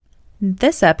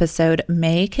This episode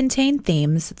may contain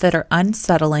themes that are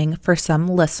unsettling for some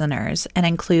listeners and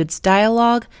includes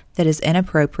dialogue that is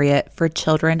inappropriate for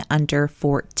children under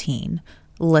 14.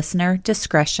 Listener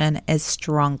discretion is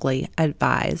strongly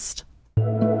advised.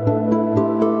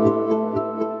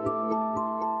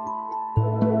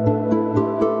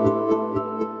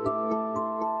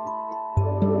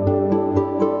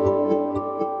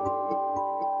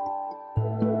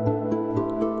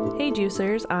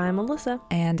 Juicers, I'm Alyssa.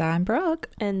 And I'm Brooke.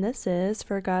 And this is,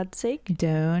 for God's sake,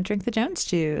 Don't Drink the Jones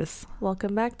Juice.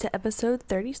 Welcome back to episode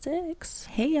 36.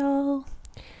 Hey, y'all.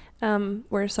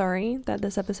 We're sorry that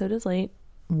this episode is late.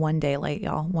 One day late,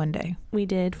 y'all. One day. We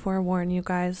did forewarn you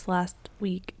guys last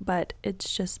week, but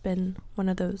it's just been one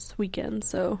of those weekends,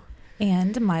 so...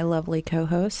 And my lovely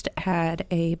co-host had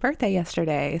a birthday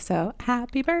yesterday, so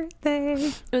happy birthday.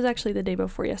 It was actually the day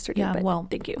before yesterday, yeah, but well,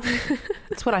 thank you.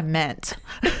 That's what I meant.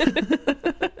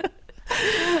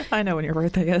 I know when your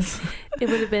birthday is. It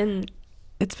would have been...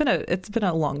 It's been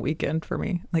a long weekend for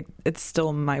me. Like, it's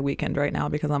still my weekend right now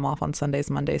because I'm off on Sundays,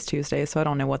 Mondays, Tuesdays, so I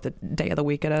don't know what the day of the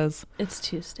week it is. It's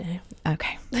Tuesday.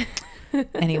 Okay.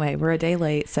 Anyway, we're a day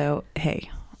late, so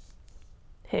hey.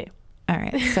 Hey. All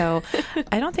right, so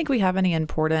I don't think we have any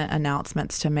important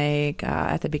announcements to make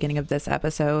at the beginning of this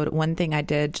episode. One thing I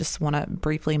did just want to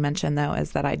briefly mention, though,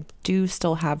 is that I do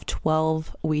still have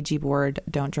 12 Ouija board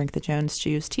Don't Drink the Jones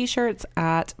Juice t-shirts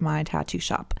at my tattoo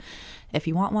shop. If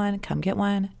you want one, come get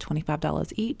one.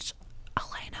 $25 each.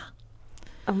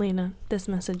 Elena, this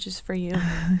message is for you.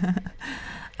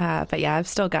 But yeah, I've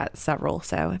still got several.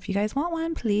 So if you guys want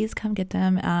one, please come get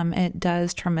them. It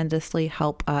does tremendously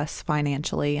help us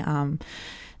financially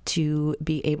to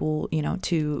be able,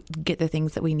 to get the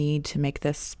things that we need to make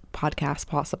this podcast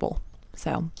possible.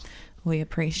 So we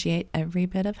appreciate every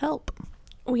bit of help.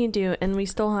 We do. And we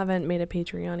still haven't made a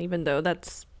Patreon, even though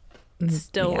that's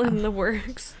still in the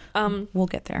works. We'll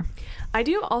get there. I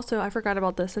do also, I forgot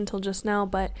about this until just now,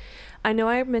 but I know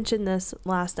I mentioned this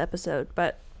last episode,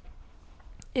 but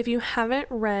if you haven't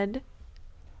read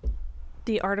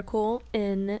the article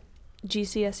in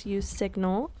GCSU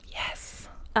Signal, yes,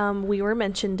 we were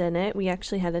mentioned in it. We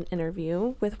actually had an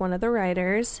interview with one of the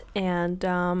writers, and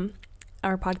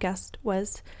our podcast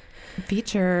was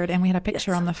featured, and we had a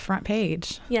picture on the front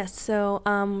page. Yes, so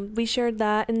we shared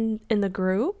that in the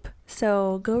group.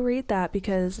 So go read that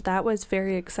because that was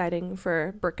very exciting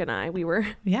for Brooke and I. We were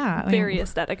very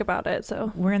ecstatic about it.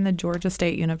 So we're in the Georgia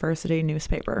State University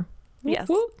newspaper. Yes,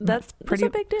 whoop, that's a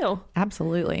big deal.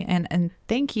 Absolutely. And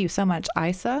thank you so much,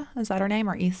 Isa. Is that her name?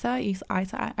 Or Isa?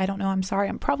 Isa? I don't know. I'm sorry.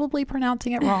 I'm probably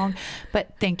pronouncing it wrong.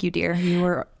 But thank you, dear. You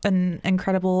were an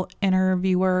incredible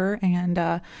interviewer,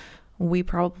 and we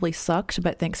probably sucked,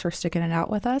 but thanks for sticking it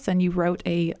out with us. And you wrote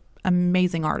a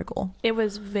amazing article. It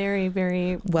was very,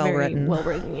 very well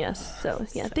written. Yes. So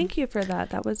yeah, thank you for that.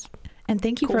 That was... And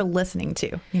thank you for listening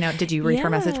too. Did you read her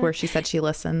message where she said she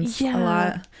listens a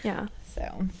lot? Yeah.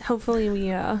 So hopefully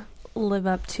we live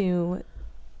up to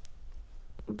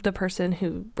the person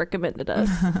who recommended us.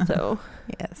 So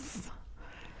yes.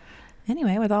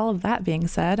 Anyway, with all of that being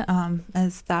said,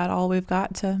 is that all we've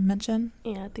got to mention?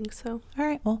 Yeah, I think so. All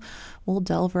right. Well, we'll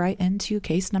delve right into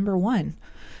case number 1.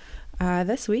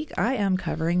 This week, I am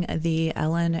covering the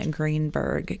Ellen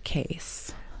Greenberg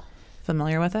case.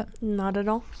 Familiar with it? Not at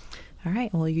all. All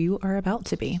right. Well, you are about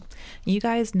to be. You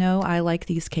guys know I like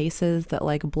these cases that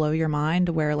blow your mind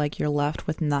where you're left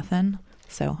with nothing.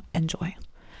 So enjoy.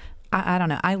 I don't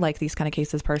know. I like these kind of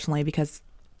cases personally because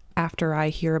after I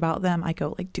hear about them, I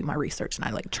go do my research and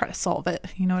I try to solve it.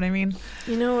 You know what I mean?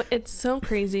 It's so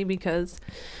crazy because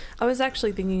I was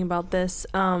actually thinking about this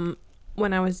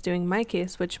when I was doing my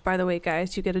case, which, by the way,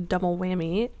 guys, you get a double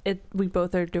whammy. We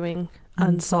both are doing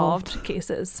unsolved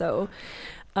cases. So,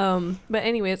 but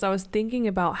anyways, I was thinking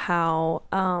about how,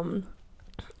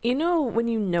 when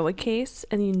you know a case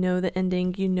and you know the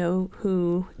ending, you know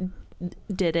who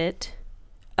did it,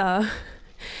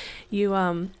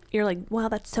 you're like, wow,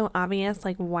 that's so obvious.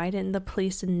 Why didn't the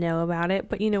police know about it?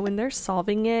 But, when they're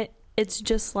solving it, it's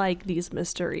just these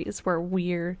mysteries where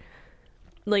we're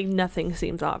nothing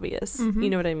seems obvious. Mm-hmm. You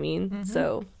know what I mean? Mm-hmm.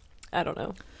 So I don't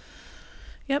know.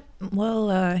 Yep.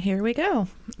 Well, here we go.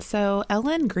 So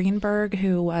Ellen Greenberg,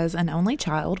 who was an only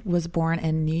child, was born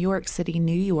in New York City,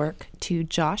 New York, to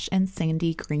Josh and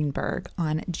Sandy Greenberg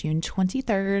on June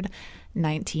 23rd,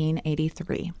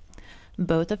 1983.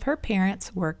 Both of her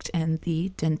parents worked in the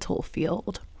dental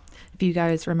field. If you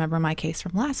guys remember my case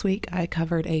from last week, I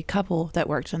covered a couple that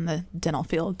worked in the dental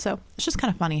field. So it's just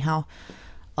kind of funny how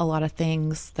a lot of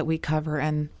things that we cover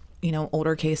in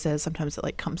older cases, sometimes it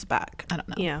like comes back. I don't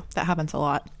know. Yeah. That happens a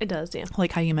lot. It does, yeah.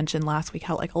 Like how you mentioned last week,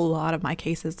 how like a lot of my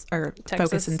cases are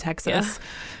focused in Texas. Yeah.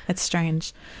 It's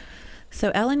strange.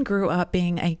 So Ellen grew up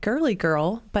being a girly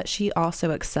girl, but she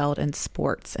also excelled in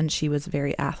sports and she was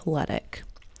very athletic.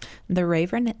 The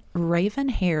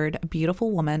raven-haired,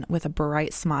 beautiful woman with a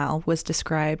bright smile was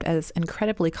described as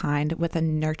incredibly kind with a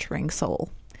nurturing soul.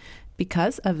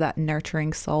 Because of that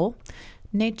nurturing soul,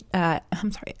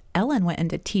 Ellen went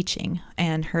into teaching,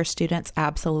 and her students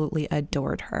absolutely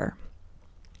adored her.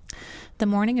 The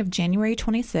morning of January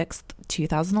 26th,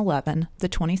 2011, the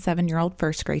 27-year-old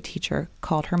first grade teacher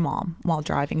called her mom while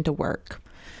driving to work,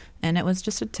 and it was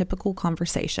just a typical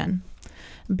conversation.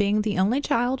 Being the only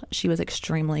child, she was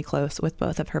extremely close with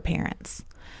both of her parents.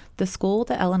 The school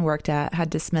that Ellen worked at had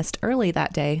dismissed early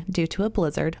that day due to a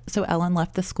blizzard, so Ellen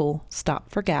left the school,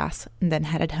 stopped for gas, and then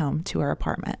headed home to her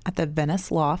apartment at the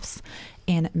Venice Lofts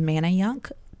in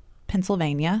Manayunk,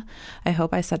 Pennsylvania. I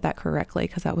hope I said that correctly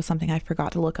because that was something I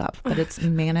forgot to look up, but it's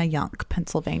Manayunk,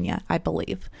 Pennsylvania, I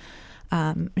believe.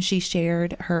 She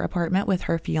shared her apartment with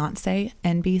her fiance,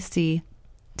 NBC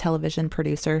television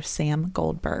producer Sam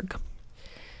Goldberg.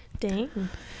 Dang.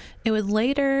 It would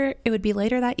be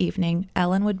later that evening,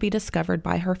 Ellen would be discovered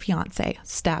by her fiance,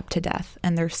 stabbed to death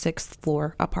in their 6th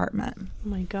floor apartment. Oh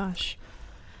my gosh.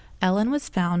 Ellen was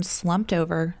found slumped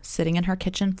over, sitting in her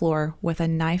kitchen floor with a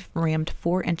knife rammed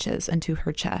 4 inches into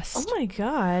her chest. Oh my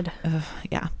God.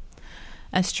 Yeah.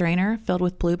 A strainer filled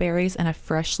with blueberries and a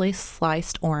freshly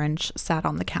sliced orange sat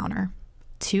on the counter.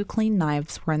 2 clean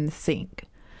knives were in the sink.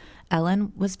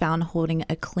 Ellen was found holding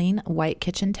a clean white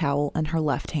kitchen towel in her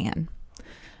left hand.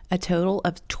 A total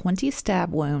of 20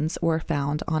 stab wounds were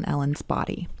found on Ellen's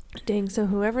body. Dang, so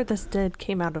whoever this did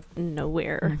came out of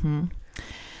nowhere. Mm-hmm.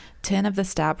 10 of the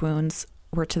stab wounds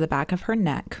were to the back of her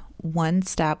neck. 1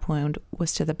 stab wound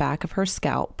was to the back of her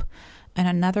scalp, and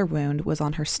another wound was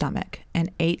on her stomach,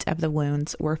 and 8 of the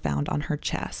wounds were found on her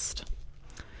chest.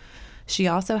 She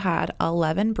also had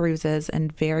 11 bruises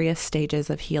and various stages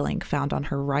of healing found on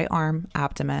her right arm,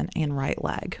 abdomen, and right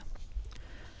leg.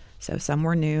 So some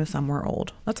were new, some were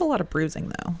old. That's a lot of bruising,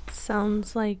 though.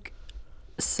 Sounds like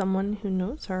someone who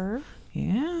knows her.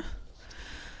 Yeah.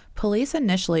 Police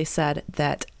initially said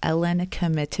that Ellen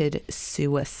committed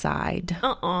suicide.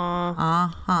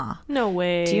 Uh-huh. No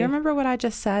way. Do you remember what I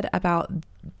just said about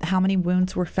how many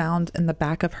wounds were found in the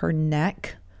back of her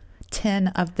neck? 10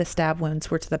 of the stab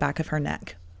wounds were to the back of her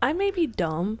neck. I may be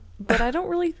dumb, but I don't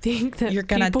really think that you're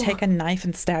gonna take a knife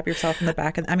and stab yourself in the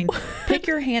back. Pick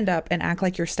your hand up and act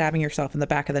like you're stabbing yourself in the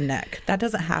back of the neck. That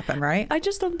doesn't happen, right? I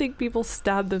just don't think people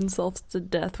stab themselves to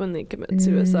death when they commit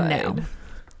suicide. No.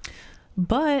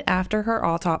 But after her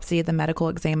autopsy, the medical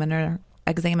examiner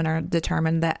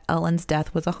determined that Ellen's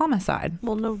death was a homicide.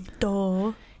 Well, no,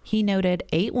 duh. He noted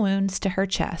 8 wounds to her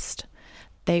chest.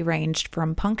 They ranged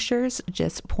from punctures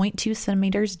just 0.2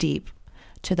 centimeters deep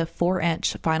to the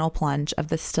 4-inch final plunge of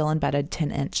the still embedded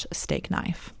 10-inch steak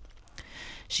knife.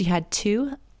 She had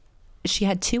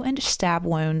 2-inch stab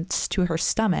wounds to her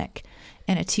stomach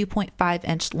and a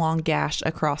 2.5-inch long gash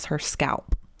across her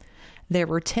scalp. There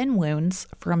were 10 wounds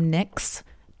from nicks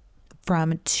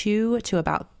from 2 to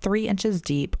about 3 inches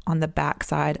deep on the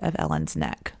backside of Ellen's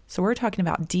neck. So we're talking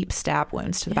about deep stab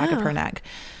wounds to the back of her neck.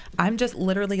 I'm just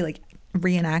literally like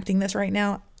reenacting this right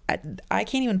now. I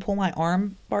can't even pull my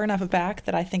arm far enough back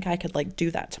that I think I could like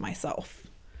do that to myself.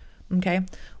 Okay.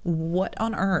 What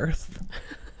on earth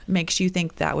makes you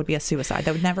think that would be a suicide?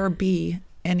 That would never be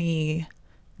any,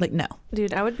 like, no.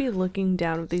 Dude, I would be looking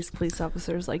down at these police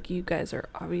officers like, you guys are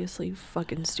obviously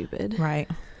fucking stupid. Right.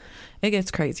 It gets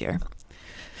crazier.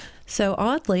 So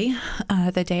oddly,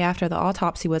 the day after the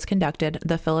autopsy was conducted,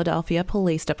 the Philadelphia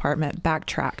Police Department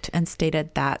backtracked and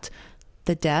stated that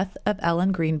the death of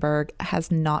Ellen Greenberg has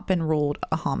not been ruled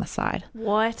a homicide.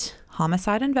 What?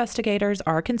 Homicide investigators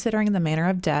are considering the manner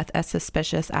of death as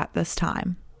suspicious at this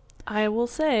time. I will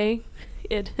say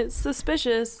it is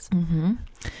suspicious. Mm-hmm.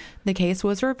 The case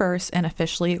was reversed and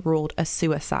officially ruled a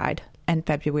suicide in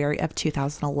February of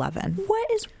 2011.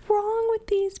 What is wrong with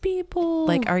these people?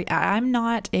 Like, I'm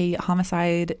not a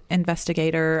homicide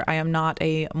investigator. I am not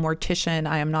a mortician.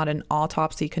 I am not an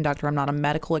autopsy conductor. I'm not a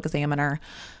medical examiner.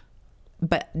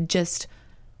 But just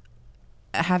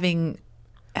having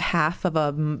half of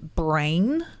a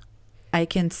brain, I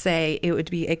can say it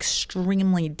would be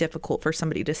extremely difficult for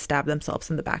somebody to stab themselves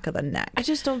in the back of the neck. I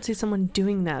just don't see someone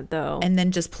doing that, though. And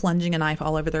then just plunging a knife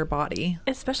all over their body.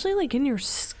 Especially, like, in your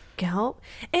scalp.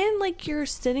 And, like, you're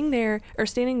standing there,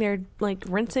 like,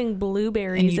 rinsing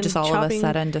blueberries and you just all of a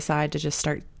sudden decide to just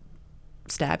start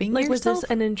stabbing like, yourself? was this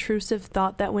an intrusive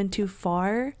thought that went too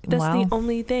far? That's the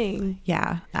only thing.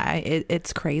 Yeah,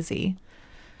 it's crazy.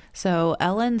 So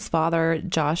Ellen's father,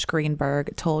 Josh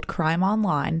Greenberg, told Crime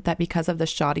Online that because of the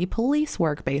shoddy police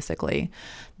work, basically,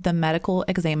 the medical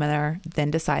examiner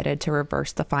then decided to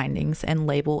reverse the findings and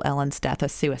label Ellen's death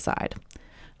as suicide.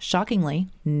 Shockingly,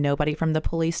 nobody from the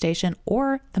police station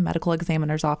or the medical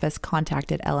examiner's office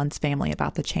contacted Ellen's family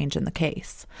about the change in the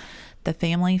case. The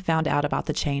family found out about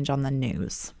the change on the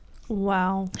news.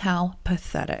 Wow. How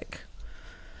pathetic.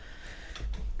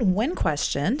 When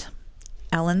questioned,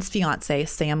 Ellen's fiance,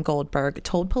 Sam Goldberg,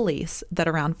 told police that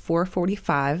around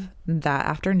 4:45 that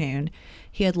afternoon,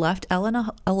 he had left Ellen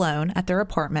alone at their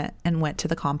apartment and went to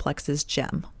the complex's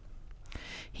gym.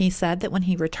 He said that when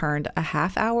he returned a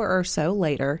half hour or so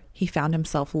later, he found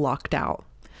himself locked out,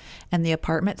 and the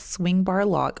apartment's swing bar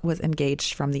lock was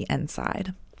engaged from the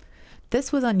inside.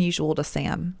 This was unusual to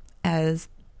Sam, as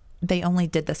they only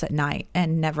did this at night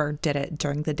and never did it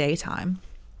during the daytime.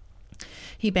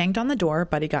 He banged on the door,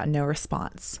 but he got no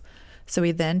response. So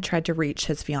he then tried to reach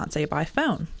his fiancée by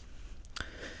phone.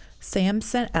 Sam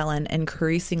sent Ellen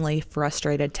increasingly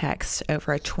frustrated texts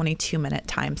over a 22-minute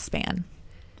time span.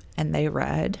 And they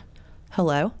read,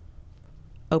 "Hello?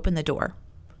 Open the door.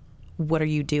 What are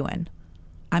you doing?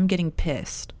 I'm getting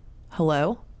pissed.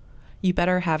 Hello? You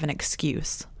better have an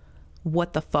excuse.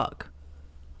 What the fuck?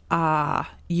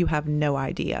 You have no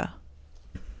idea."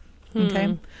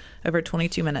 Okay? Over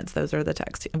 22 minutes, those are the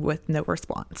texts with no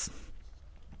response.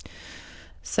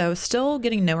 So still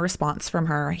getting no response from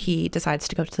her, he decides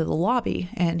to go to the lobby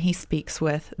and he speaks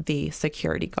with the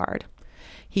security guard.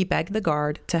 He begged the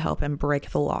guard to help him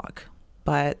break the lock,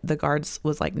 but the guard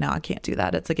was like, "No, I can't do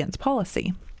that. It's against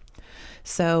policy."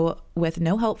 So with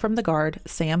no help from the guard,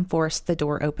 Sam forced the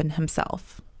door open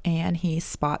himself and he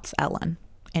spots Ellen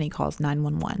and he calls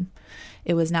 911.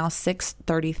 It was now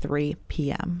 6:33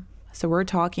 p.m. So we're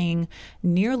talking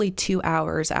nearly 2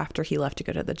 hours after he left to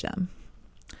go to the gym.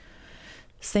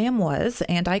 Sam was,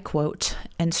 and I quote,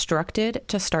 instructed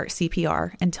to start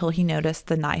CPR until he noticed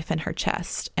the knife in her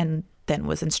chest and then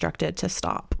was instructed to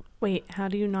stop. Wait, how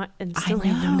do you not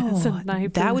instantly notice a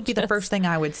knife? That would be the first thing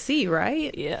I would see,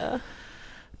 right? Yeah.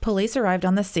 Police arrived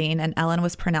on the scene and Ellen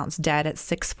was pronounced dead at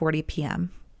 6:40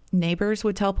 p.m. Neighbors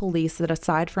would tell police that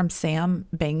aside from Sam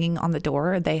banging on the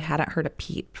door, they hadn't heard a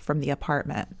peep from the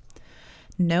apartment.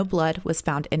 No blood was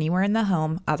found anywhere in the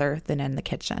home other than in the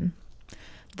kitchen.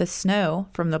 The snow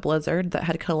from the blizzard that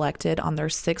had collected on their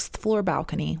 6th floor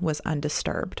balcony was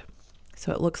undisturbed.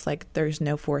 So it looks like there's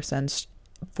no forced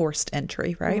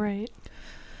entry, right? Right.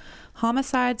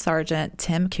 Homicide Sergeant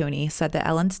Tim Cooney said that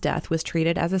Ellen's death was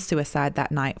treated as a suicide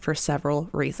that night for several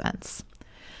reasons.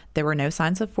 There were no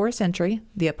signs of forced entry.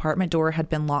 The apartment door had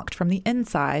been locked from the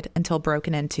inside until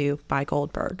broken into by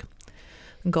Goldberg.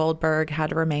 Goldberg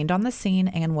had remained on the scene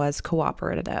and was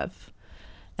cooperative.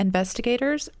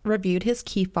 Investigators reviewed his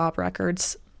key fob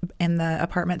records and the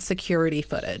apartment security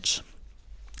footage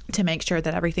to make sure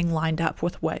that everything lined up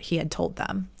with what he had told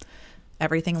them.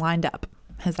 Everything lined up.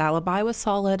 His alibi was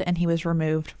solid and he was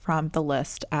removed from the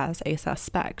list as a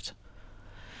suspect.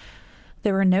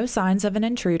 There were no signs of an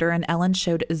intruder and Ellen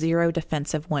showed 0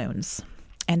 defensive wounds.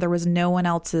 And there was no one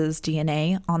else's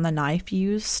DNA on the knife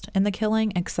used in the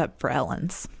killing except for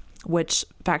Ellen's, which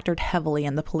factored heavily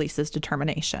in the police's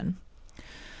determination.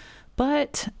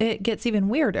 But it gets even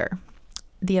weirder.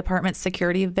 The apartment's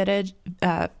security footage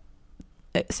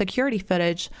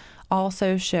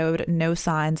also showed no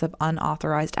signs of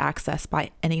unauthorized access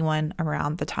by anyone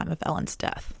around the time of Ellen's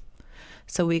death.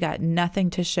 So we got nothing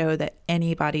to show that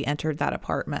anybody entered that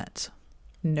apartment.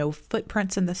 No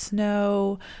footprints in the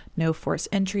snow, no forced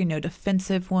entry, no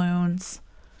defensive wounds.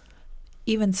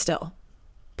 Even still,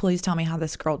 please tell me how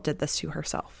this girl did this to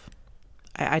herself.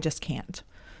 I just can't.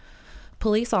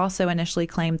 Police also initially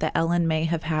claimed that Ellen may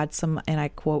have had some, and I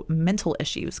quote, mental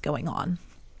issues going on.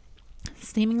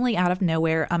 Seemingly out of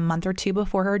nowhere, a month or two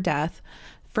before her death,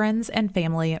 friends and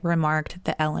family remarked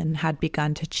that Ellen had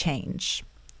begun to change.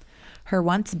 Her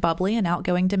once bubbly and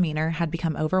outgoing demeanor had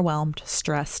become overwhelmed,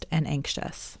 stressed, and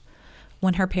anxious.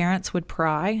 When her parents would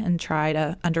pry and try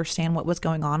to understand what was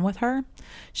going on with her,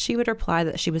 she would reply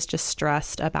that she was just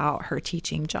stressed about her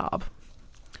teaching job.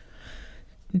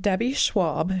 Debbie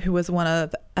Schwab, who was one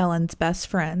of Ellen's best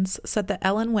friends, said that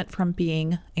Ellen went from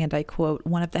being, and I quote,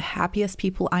 one of the happiest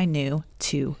people I knew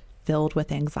to filled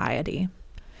with anxiety.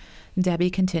 Debbie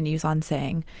continues on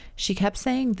saying, she kept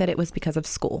saying that it was because of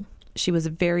school. She was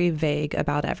very vague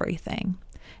about everything.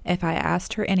 If I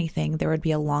asked her anything, there would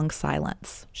be a long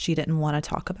silence. She didn't want to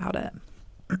talk about it.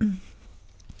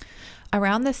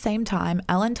 Around the same time,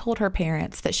 Ellen told her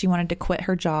parents that she wanted to quit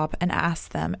her job and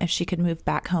asked them if she could move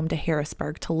back home to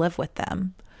Harrisburg to live with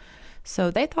them. So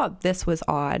they thought this was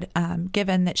odd,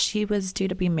 given that she was due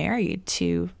to be married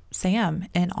to Sam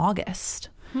in August.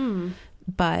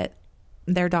 But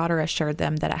their daughter assured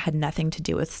them that it had nothing to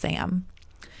do with Sam.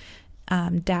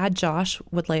 Dad Josh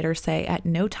would later say at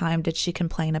no time did she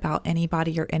complain about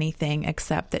anybody or anything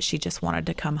except that she just wanted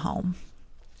to come home.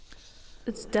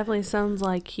 It definitely sounds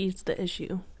like he's the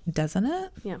issue. Doesn't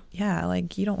it? Yeah. Yeah,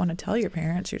 like you don't want to tell your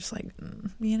parents. You're just like,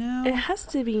 you know. It has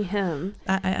to be him.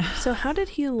 So how did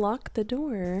he lock the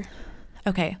door?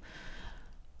 Okay.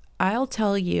 I'll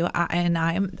tell you,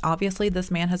 I'm obviously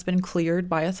this man has been cleared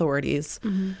by authorities.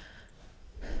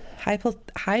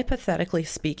 Hypothetically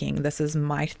speaking, this is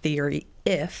my theory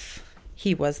if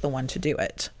he was the one to do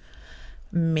it.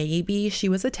 Maybe she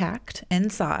was attacked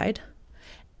inside,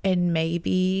 and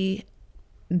maybe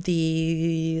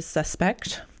the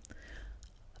suspect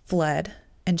fled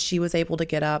and she was able to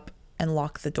get up and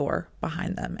lock the door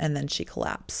behind them, and then she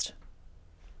collapsed.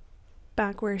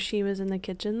 Back where she was in the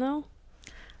kitchen, though?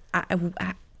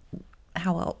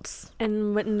 How else?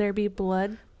 And wouldn't there be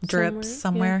blood? Drips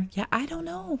somewhere? Yeah, I don't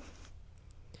know.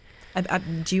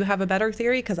 Do you have a better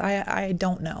theory? Because I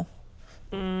don't know.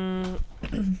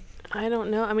 I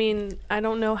don't know. I mean, I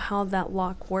don't know how that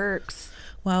lock works.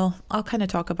 Well, I'll kind of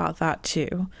talk about that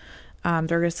too.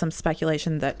 There is some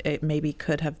speculation that it maybe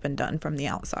could have been done from the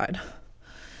outside.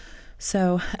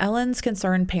 So Ellen's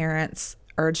concerned parents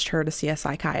urged her to see a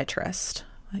psychiatrist,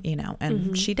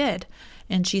 and she did.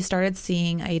 And she started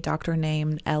seeing a doctor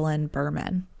named Ellen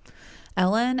Berman.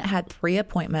 Ellen had 3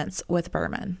 appointments with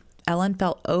Berman. Ellen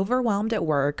felt overwhelmed at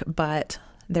work, but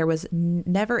there was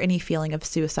never any feeling of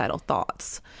suicidal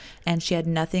thoughts, and she had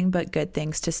nothing but good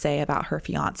things to say about her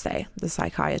fiancé, the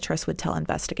psychiatrist would tell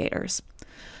investigators.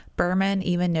 Berman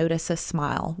even noticed a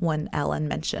smile when Ellen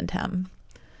mentioned him.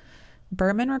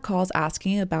 Berman recalls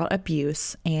asking about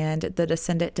abuse, and the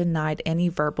descendant denied any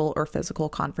verbal or physical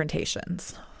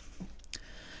confrontations.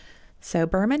 So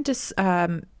Berman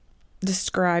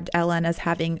described Ellen as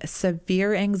having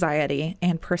severe anxiety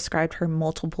and prescribed her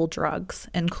multiple drugs,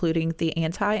 including the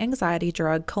anti-anxiety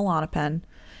drug Klonopin,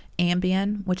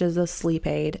 Ambien, which is a sleep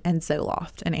aid, and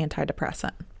Zoloft, an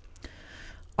antidepressant.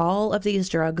 All of these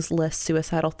drugs list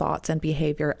suicidal thoughts and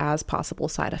behavior as possible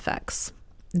side effects.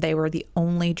 They were the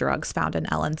only drugs found in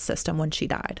Ellen's system when she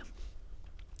died.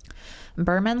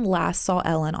 Berman last saw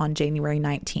Ellen on January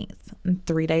 19th.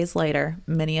 3 days later,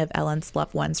 many of Ellen's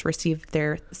loved ones received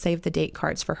their save-the-date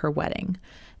cards for her wedding,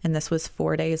 and this was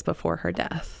 4 days before her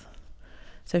death.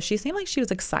 So she seemed like she was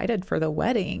excited for the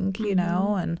wedding,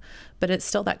 but it's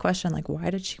still that question, like, why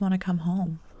did she want to come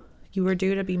home? You were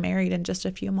due to be married in just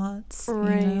a few months.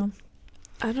 Right.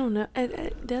 I don't know.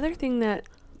 The other thing that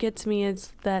gets me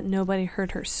is that nobody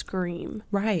heard her scream.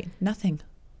 Right. Nothing.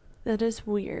 That is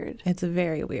weird. It's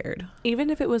very weird. Even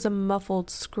if it was a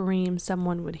muffled scream,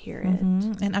 someone would hear it.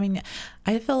 And I mean,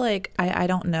 I feel like, I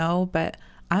don't know, but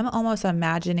I'm almost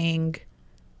imagining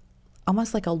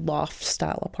almost like a loft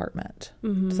style apartment.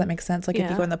 Does that make sense? Like if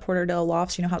you go in the Porterdale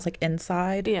lofts, you know how it's like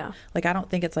inside? Yeah. Like I don't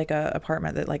think it's like a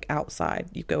apartment that like outside,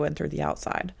 you go in through the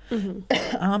outside.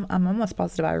 I'm almost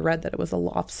positive I read that it was a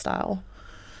loft style.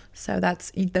 So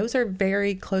those are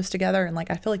very close together, and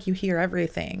like I feel like you hear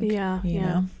everything. You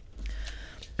know?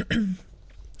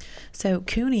 So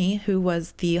Cooney, who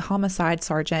was the homicide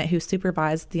sergeant who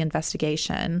supervised the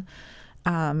investigation,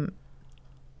 and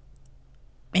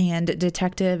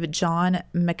Detective John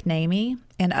McNamee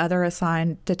and other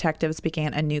assigned detectives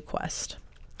began a new quest.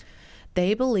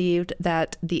 They believed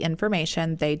that the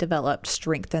information they developed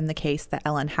strengthened the case that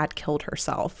Ellen had killed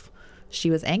herself. She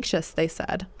was anxious, they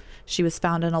said. She was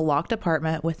found in a locked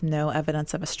apartment with no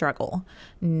evidence of a struggle.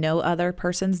 No other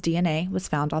person's DNA was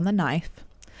found on the knife.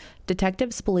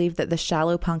 Detectives believed that the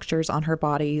shallow punctures on her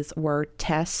bodies were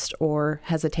test or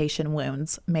hesitation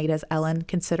wounds made as Ellen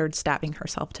considered stabbing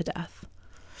herself to death.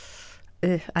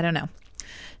 I don't know.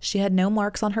 She had no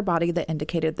marks on her body that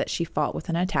indicated that she fought with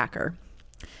an attacker.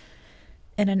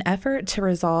 In an effort to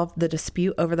resolve the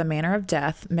dispute over the manner of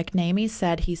death, McNamee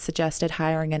said he suggested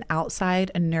hiring an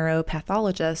outside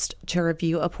neuropathologist to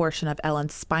review a portion of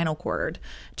Ellen's spinal cord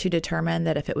to determine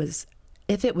that if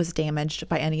it was damaged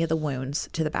by any of the wounds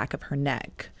to the back of her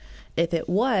neck. If it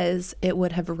was, it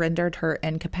would have rendered her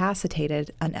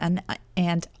incapacitated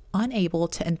and unable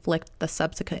to inflict the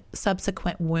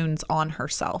subsequent wounds on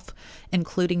herself,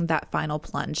 including that final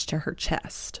plunge to her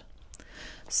chest.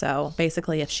 So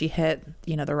basically, if she hit,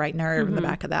 the right nerve in the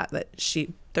back of that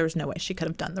she there's no way she could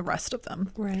have done the rest of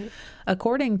them. Right.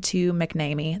 According to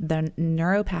McNamee, the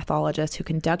neuropathologist who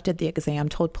conducted the exam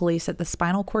told police that the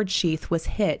spinal cord sheath was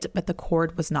hit, but the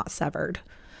cord was not severed.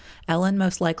 Ellen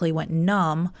most likely went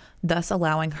numb, thus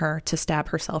allowing her to stab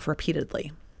herself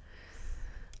repeatedly.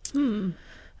 I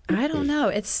don't know.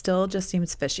 It still just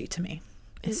seems fishy to me.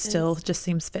 It still just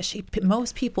seems fishy.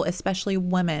 Most people, especially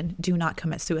women, do not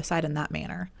commit suicide in that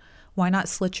manner. Why not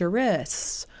slit your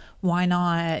wrists? Why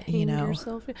not, Hang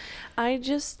yourself? I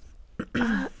just,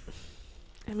 I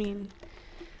mean,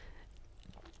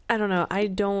 I don't know. I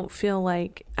don't feel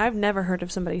like, I've never heard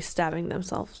of somebody stabbing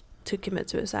themselves to commit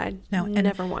suicide. No,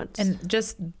 never once. And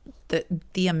just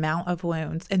the amount of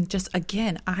wounds, and just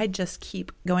again, I just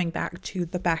keep going back to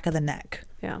the back of the neck.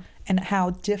 Yeah. And how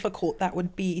difficult that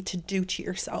would be to do to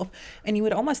yourself. And you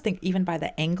would almost think, even by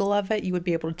the angle of it, you would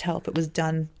be able to tell if it was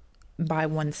done by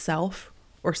oneself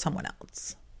or someone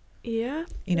else. Yeah.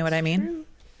 You know what I mean? True.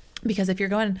 Because if you're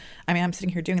going, I mean, I'm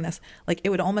sitting here doing this, like, it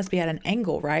would almost be at an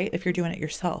angle, right? If you're doing it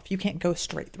yourself, you can't go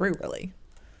straight through, really.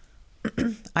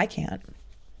 I can't.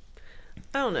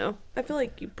 I don't know. I feel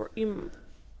like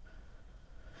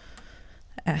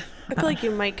I feel like you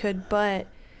might could, but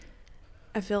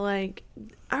I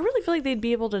really feel like they'd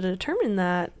be able to determine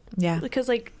that. Yeah. Because,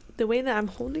 like, the way that I'm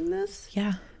holding this.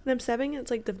 Yeah. And I'm stabbing it,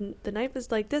 it's like the knife is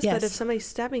like this, Yes. but if somebody's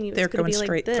stabbing you, They're it's going to be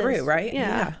straight like this. through, right?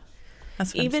 Yeah.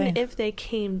 That's what Even I'm saying. if they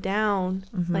came down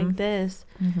like this.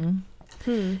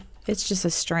 It's just a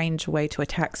strange way to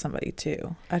attack somebody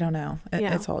too. I don't know.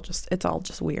 It's all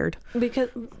just weird. Because,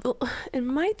 and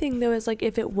my thing though is, like,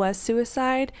 if it was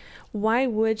suicide, why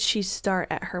would she start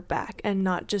at her back and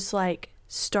not just like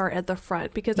start at the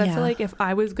front? Because I feel like if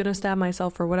I was gonna stab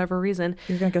myself for whatever reason,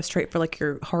 you're gonna go straight for like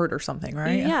your heart or something,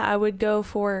 right? Yeah, I would go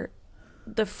for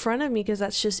the front of me because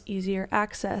that's just easier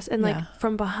access. And like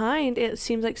from behind, it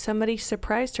seems like somebody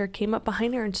surprised her, came up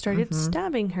behind her and started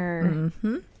stabbing her.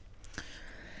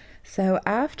 So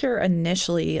after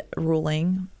initially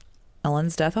ruling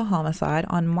Ellen's death a homicide,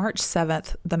 on March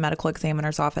 7th, the medical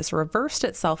examiner's office reversed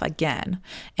itself again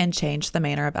and changed the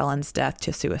manner of Ellen's death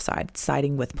to suicide,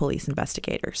 siding with police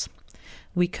investigators.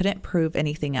 We couldn't prove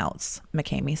anything else,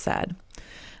 McCamey said.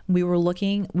 We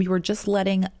were just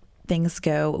letting things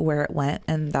go where it went,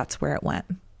 and that's where it went.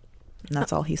 And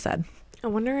that's all he said. I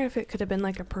wonder if it could have been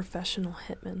like a professional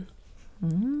hitman.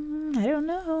 I don't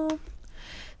know.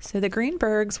 So the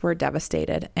Greenbergs were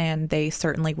devastated, and they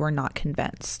certainly were not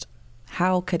convinced.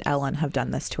 How could Ellen have done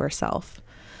this to herself?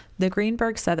 The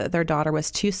Greenbergs said that their daughter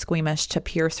was too squeamish to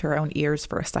pierce her own ears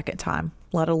for a second time,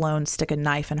 let alone stick a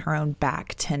knife in her own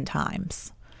back 10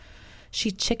 times. She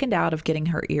chickened out of getting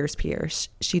her ears pierced.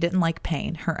 She didn't like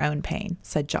pain, her own pain,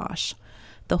 said Josh.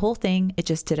 The whole thing, it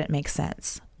just didn't make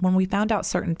sense. When we found out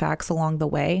certain facts along the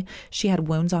way, she had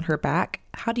wounds on her back.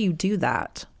 How do you do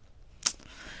that?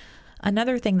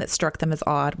 Another thing that struck them as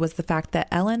odd was the fact that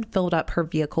Ellen filled up her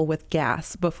vehicle with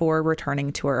gas before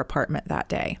returning to her apartment that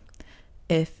day.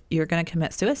 If you're going to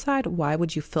commit suicide, why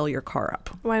would you fill your car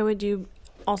up? Why would you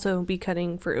also be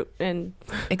cutting fruit? And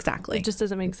exactly. It just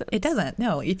doesn't make sense. It doesn't.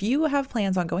 No. If you have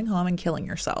plans on going home and killing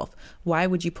yourself, why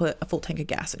would you put a full tank of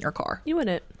gas in your car? You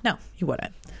wouldn't. No, you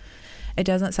wouldn't. It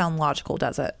doesn't sound logical,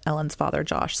 does it? Ellen's father,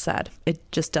 Josh, said.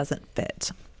 It just doesn't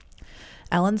fit.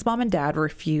 Ellen's mom and dad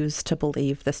refused to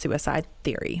believe the suicide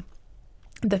theory.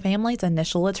 The family's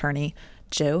initial attorney,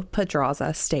 Joe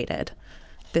Pedraza, stated,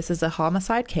 "This is a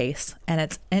homicide case, and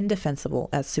it's indefensible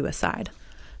as suicide."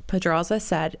 Pedraza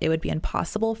said it would be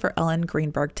impossible for Ellen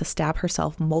Greenberg to stab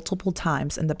herself multiple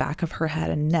times in the back of her head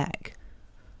and neck.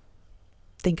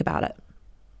 Think about it.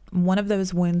 One of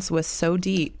those wounds was so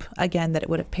deep, again, that it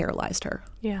would have paralyzed her.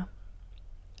 Yeah.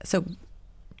 So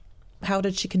how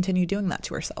did she continue doing that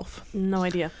to herself? No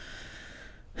idea.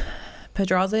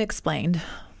 Pedraza explained,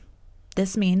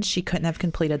 "This means she couldn't have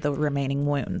completed the remaining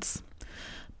wounds."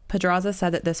 Pedraza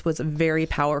said that this was very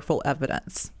powerful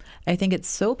evidence. "I think it's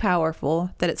so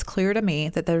powerful that it's clear to me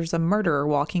that there's a murderer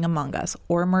walking among us,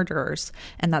 or murderers,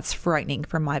 and that's frightening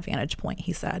from my vantage point,"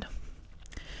 he said.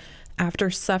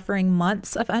 After suffering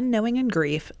months of unknowing and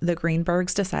grief, the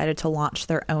Greenbergs decided to launch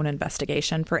their own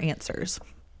investigation for answers.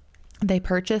 They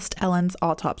purchased Ellen's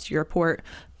autopsy report,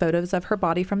 photos of her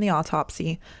body from the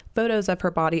autopsy, photos of her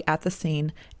body at the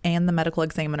scene, and the medical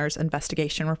examiner's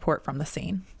investigation report from the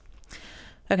scene.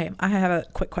 Okay, I have a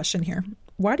quick question here.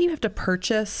 Why do you have to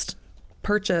purchase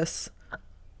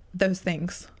those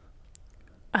things?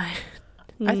 I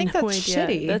think that's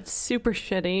shitty. That's super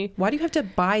shitty. Why do you have to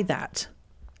buy that?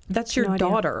 That's your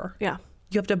daughter. Yeah.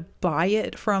 You have to buy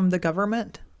it from the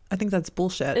government? I think that's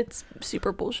bullshit. It's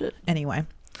super bullshit. Anyway.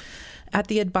 At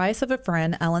the advice of a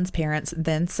friend, Ellen's parents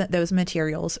then sent those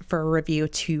materials for a review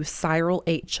to Cyril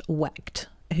H. Wecht,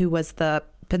 who was the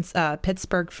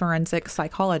Pittsburgh forensic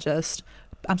pathologist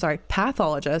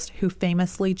who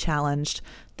famously challenged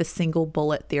the single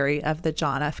bullet theory of the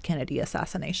John F. Kennedy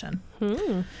assassination.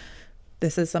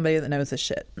 This is somebody that knows his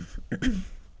shit.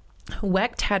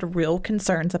 Wecht had real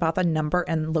concerns about the number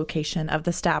and location of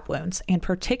the stab wounds, and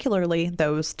particularly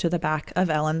those to the back of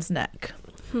Ellen's neck.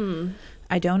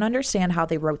 I don't understand how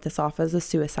they wrote this off as a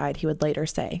suicide, he would later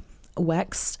say.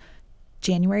 Wecht's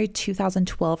January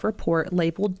 2012 report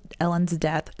labeled Ellen's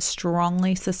death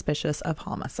strongly suspicious of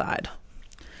homicide.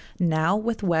 Now,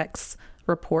 with Wecht's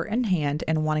report in hand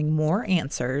and wanting more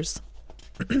answers,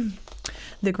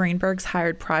 the Greenbergs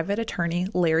hired private attorney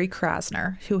Larry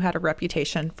Krasner, who had a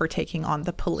reputation for taking on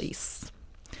the police.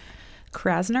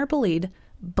 Krasner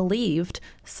believed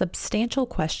substantial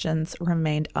questions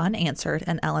remained unanswered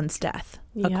in Ellen's death,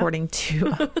 according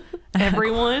to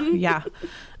everyone.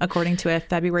 According to a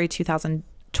February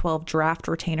 2012 draft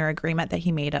retainer agreement that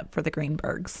he made up for the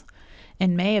Greenbergs.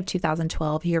 In May of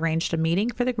 2012, he arranged a meeting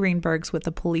for the Greenbergs with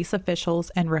the police officials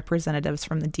and representatives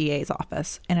from the DA's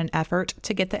office in an effort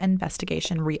to get the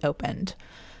investigation reopened,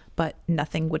 but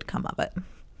nothing would come of it.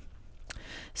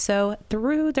 So,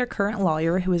 through their current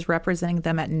lawyer, who is representing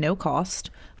them at no cost,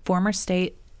 former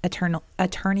state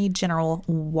attorney general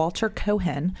Walter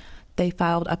Cohen, they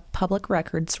filed a public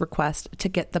records request to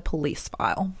get the police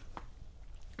file.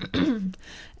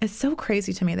 It's so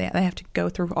crazy to me that they have to go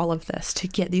through all of this to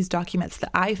get these documents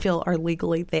that I feel are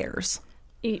legally theirs.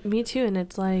 Me too, and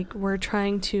it's like we're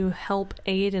trying to help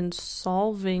aid in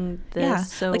solving this. Yeah,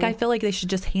 so like I feel like they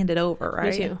should just hand it over,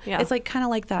 right? Me too, yeah. It's like kind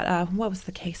of like that, what was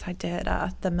the case I did?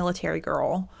 The military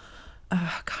girl.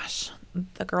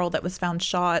 The girl that was found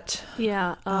shot.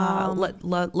 Yeah.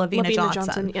 Lavina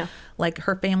Johnson. Yeah. Like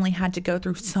her family had to go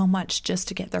through so much just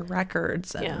to get their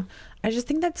records. And yeah. I just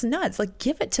think that's nuts. Like,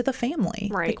 give it to the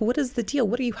family. Right. Like, what is the deal?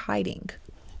 What are you hiding?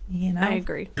 You know? I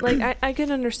agree. Like, I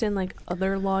could understand, like,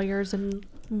 other lawyers and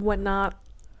whatnot,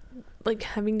 like,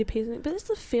 having to pay something. But it's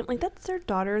the family. Like, that's their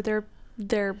daughter,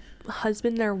 their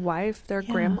husband, their wife, their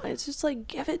grandma. It's just, like,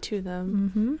 give it to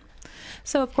them. Mm-hmm.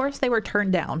 So, of course, they were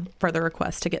turned down for the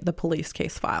request to get the police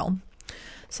case filed.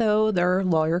 So their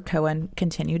lawyer, Cohen,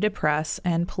 continued to press,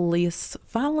 and police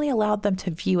finally allowed them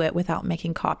to view it without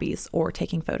making copies or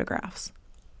taking photographs.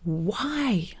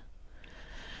 Why?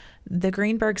 The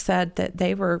Greenbergs said that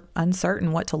they were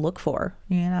uncertain what to look for,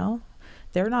 you know?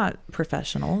 They're not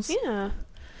professionals. Yeah.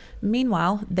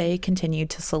 Meanwhile, they continued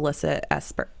to solicit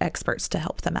experts to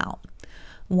help them out.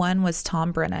 One was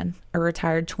Tom Brennan, a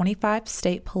retired 25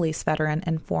 state police veteran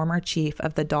and former chief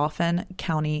of the Dauphin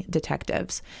County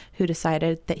Detectives, who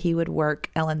decided that he would work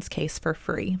Ellen's case for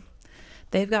free.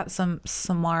 They've got some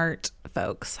smart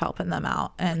folks helping them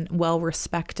out and well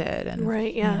respected. And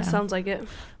right, yeah, you know, sounds like it.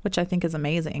 Which I think is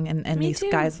amazing. And these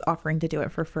guys offering to do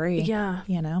it for free. Yeah.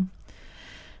 You know?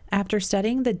 After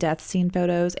studying the death scene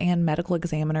photos and medical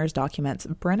examiner's documents,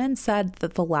 Brennan said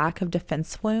that the lack of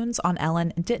defense wounds on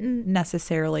Ellen didn't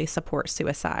necessarily support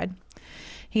suicide.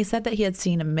 He said that he had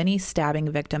seen many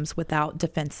stabbing victims without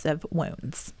defensive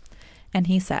wounds. And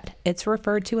he said, it's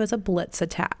referred to as a blitz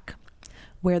attack,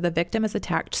 where the victim is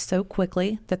attacked so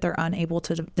quickly that they're unable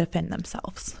to defend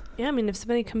themselves. Yeah, I mean, if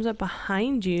somebody comes up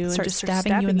behind you and just starts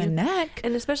stabbing you in the neck.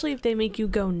 And especially if they make you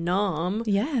go numb.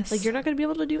 Yes. Like, you're not going to be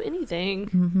able to do anything.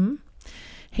 Mm-hmm.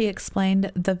 He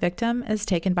explained the victim is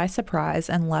taken by surprise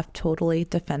and left totally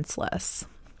defenseless.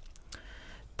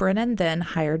 Brennan then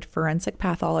hired forensic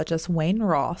pathologist Wayne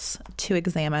Ross to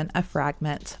examine a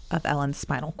fragment of Ellen's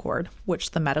spinal cord,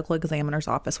 which the medical examiner's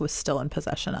office was still in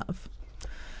possession of.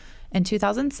 In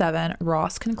 2007,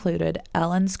 Ross concluded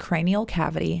Ellen's cranial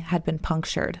cavity had been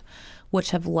punctured,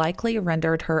 which have likely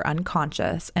rendered her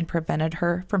unconscious and prevented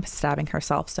her from stabbing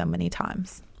herself so many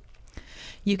times.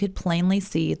 You could plainly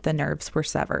see the nerves were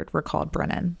severed, recalled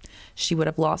Brennan. She would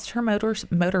have lost her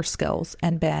motor skills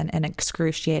and been in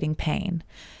excruciating pain.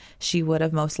 She would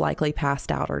have most likely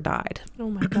passed out or died. Oh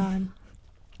my God.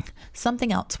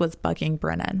 Something else was bugging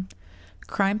Brennan.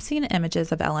 Crime scene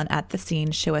images of Ellen at the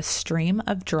scene show a stream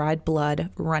of dried blood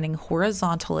running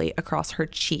horizontally across her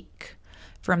cheek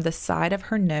from the side of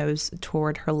her nose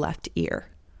toward her left ear,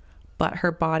 but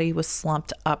her body was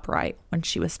slumped upright when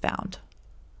she was found.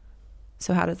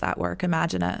 So how does that work?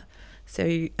 Imagine it. So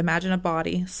you imagine a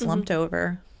body slumped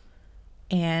over,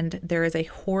 and there is a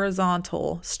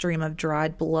horizontal stream of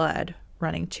dried blood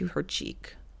running to her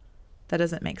cheek. That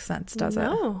doesn't make sense, does it?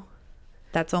 No.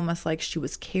 That's almost like she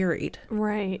was carried.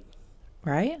 Right.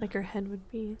 Right? Like her head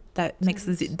would be. That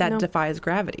defies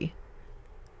gravity.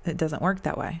 It doesn't work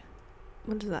that way.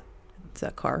 What is that? It's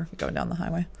a car going down the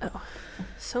highway. Oh,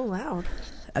 so loud.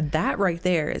 That right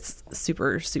there is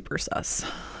super, super sus.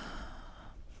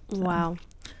 Wow.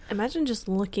 Imagine just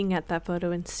looking at that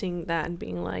photo and seeing that and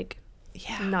being like,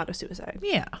 yeah, not a suicide.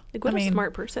 Yeah. Like, what a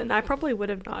smart person. I probably would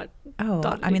have not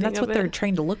thought I mean, that's what they're it.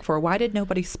 trained to look for. Why did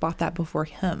nobody spot that before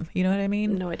him? You know what I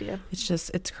mean? No idea.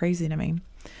 It's crazy to me.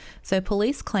 So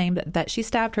police claimed that she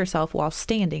stabbed herself while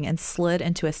standing and slid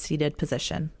into a seated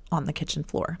position on the kitchen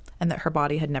floor, and that her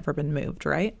body had never been moved,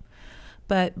 right?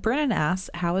 But Brennan asks,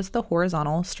 how is the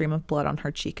horizontal stream of blood on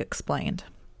her cheek explained?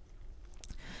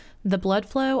 The blood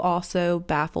flow also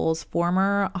baffles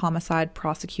former homicide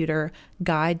prosecutor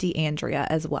Guy DeAndrea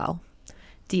as well.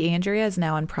 DeAndrea is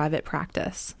now in private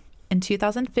practice. In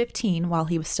 2015, while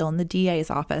he was still in the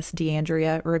DA's office,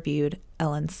 DeAndrea reviewed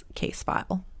Ellen's case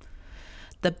file.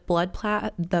 The blood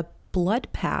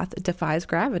path defies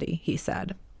gravity, he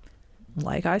said.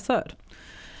 Like I said,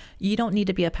 you don't need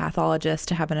to be a pathologist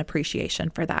to have an appreciation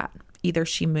for that. Either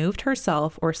she moved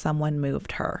herself or someone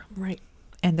moved her. Right.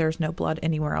 And there's no blood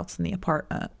anywhere else in the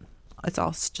apartment. It's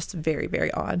all just very,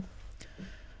 very odd.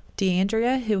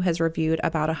 DeAndrea, who has reviewed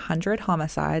about 100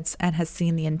 homicides and has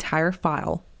seen the entire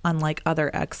file, unlike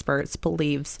other experts,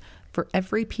 believes for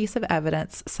every piece of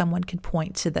evidence, someone could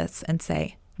point to this and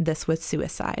say, this was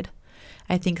suicide.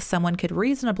 I think someone could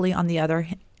reasonably, on the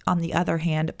other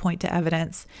hand, point to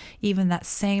evidence, even that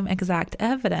same exact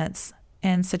evidence,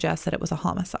 and suggest that it was a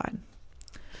homicide.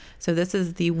 So this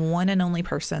is the one and only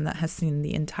person that has seen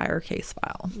the entire case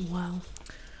file. Wow.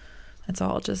 It's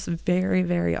all just very,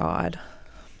 very odd.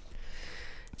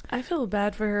 I feel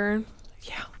bad for her.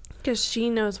 Yeah. Because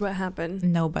she knows what happened.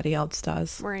 Nobody else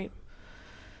does. Right.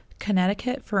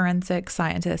 Connecticut forensic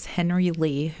scientist Henry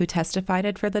Lee, who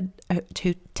testified for the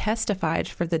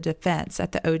defense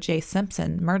at the O.J.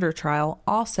 Simpson murder trial,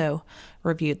 also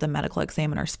reviewed the medical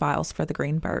examiner's files for the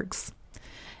Greenbergs.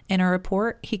 In a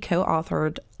report he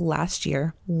co-authored last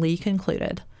year, Lee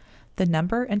concluded, the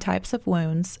number and types of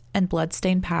wounds and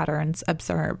bloodstain patterns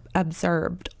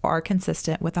observed are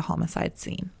consistent with a homicide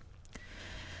scene.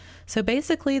 So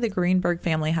basically, the Greenberg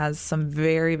family has some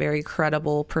very, very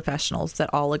credible professionals that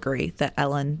all agree that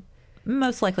Ellen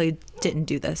most likely didn't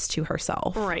do this to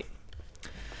herself. Right.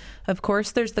 Of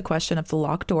course, there's the question of the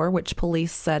locked door, which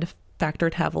police said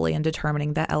factored heavily in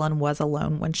determining that Ellen was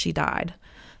alone when she died.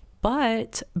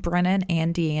 But Brennan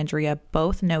and DeAndrea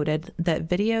both noted that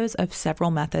videos of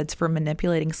several methods for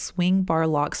manipulating swing bar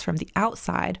locks from the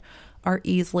outside are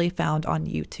easily found on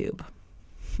YouTube.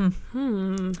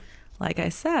 Like I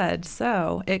said,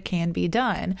 so it can be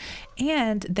done.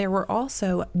 And there were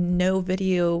also no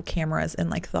video cameras in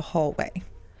like the hallway.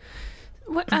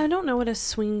 What I don't know what a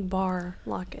swing bar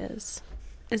lock is.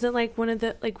 Is it like one of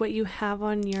the like what you have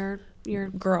on your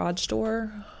garage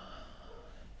door?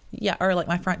 Yeah, or like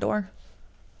my front door.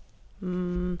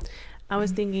 I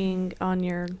was thinking on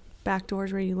your back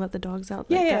doors where you let the dogs out.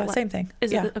 Yeah, like yeah, that. Same thing.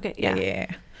 Is yeah. it okay? Yeah.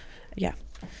 Yeah.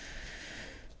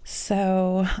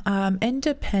 So,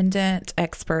 independent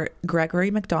expert Gregory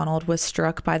McDonald was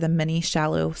struck by the many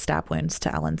shallow stab wounds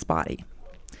to Ellen's body.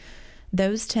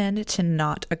 Those tend to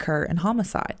not occur in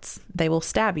homicides. They will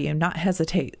stab you, not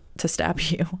hesitate to stab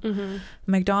you. Mm-hmm.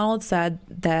 McDonald said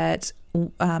that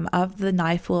of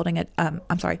knife-wielding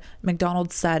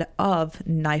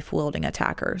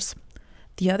attackers.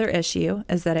 The other issue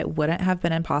is that it wouldn't have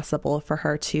been impossible for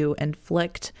her to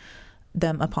inflict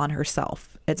them upon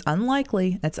herself. It's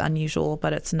unlikely, it's unusual,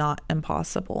 but it's not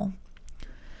impossible.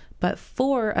 But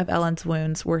 4 of Ellen's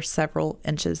wounds were several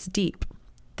inches deep.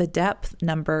 The depth,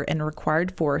 number, and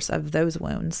required force of those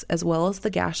wounds, as well as the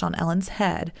gash on Ellen's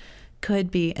head,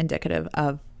 could be indicative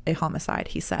of a homicide,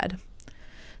 he said.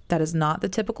 That is not the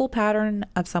typical pattern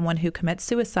of someone who commits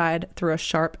suicide through a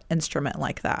sharp instrument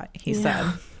like that, he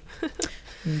said.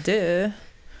 Duh.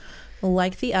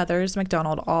 Like the others,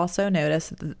 McDonald also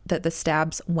noticed that the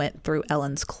stabs went through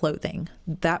Ellen's clothing.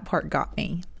 That part got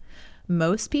me.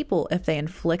 Most people, if they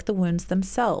inflict the wounds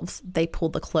themselves, they pull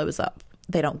the clothes up.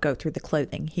 They don't go through the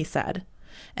clothing, he said.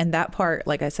 And that part,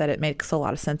 like I said, it makes a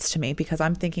lot of sense to me because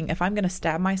I'm thinking if I'm going to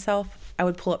stab myself, I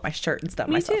would pull up my shirt and stab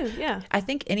myself. Me too, yeah. I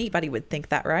think anybody would think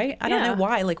that, right? I don't know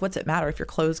why. Like, what's it matter if your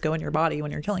clothes go in your body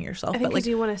when you're killing yourself? I think because like,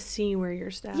 you want to see where you're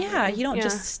stabbing. Yeah, you don't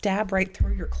just stab right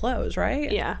through your clothes,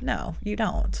 right? Yeah. No, you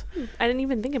don't. I didn't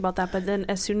even think about that, but then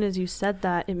as soon as you said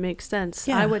that, it makes sense.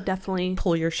 Yeah. I would definitely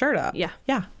pull your shirt up. Yeah.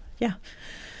 Yeah. Yeah.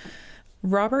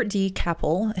 Robert D.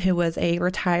 Keppel, who was a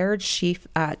retired chief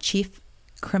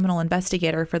criminal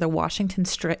investigator for the Washington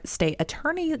State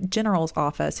Attorney General's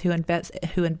office, who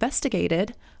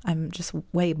investigated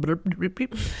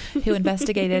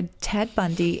Ted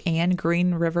Bundy and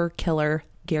Green River Killer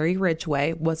Gary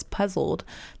Ridgway, was puzzled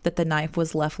that the knife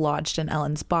was left lodged in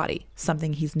Ellen's body,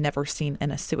 something he's never seen in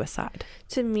a suicide.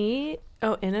 To me,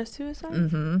 in a suicide?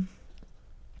 Mm-hmm.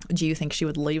 Do you think she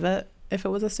would leave it if it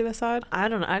was a suicide? I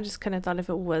don't know. I just kind of thought if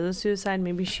it was a suicide,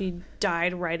 maybe she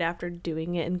died right after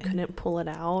doing it and couldn't pull it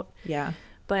out. Yeah.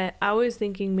 But I was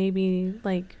thinking maybe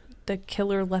like the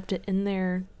killer left it in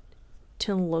there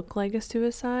to look like a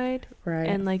suicide, right?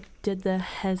 And like did the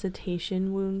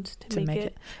hesitation wounds to make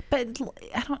it. But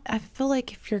I feel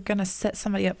like if you're gonna set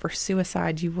somebody up for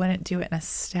suicide, you wouldn't do it in a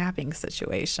stabbing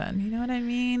situation. You know what I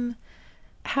mean?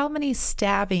 How many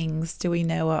stabbings do we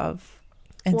know of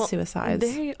in suicides?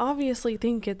 They obviously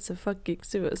think it's a fucking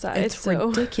suicide. It's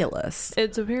ridiculous.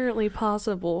 It's apparently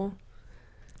possible.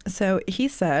 So he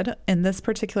said, in this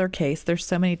particular case, there's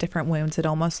so many different wounds, it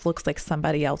almost looks like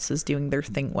somebody else is doing their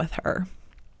thing with her.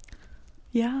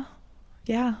 Yeah.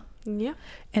 Yeah. Yeah.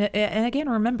 And again,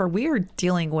 remember, we are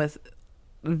dealing with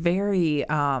very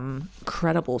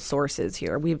credible sources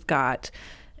here. We've got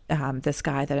this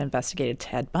guy that investigated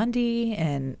Ted Bundy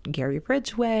and Gary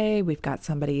Ridgway. We've got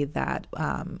somebody that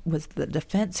was the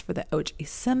defense for the O.J.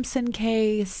 Simpson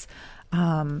case.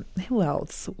 Who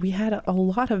else? We had a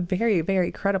lot of very,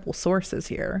 very credible sources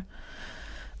here.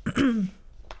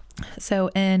 So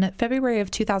in February of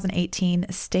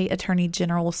 2018, State Attorney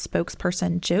General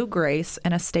spokesperson Joe Grace,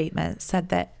 in a statement, said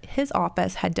that his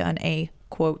office had done a,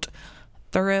 quote,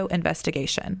 thorough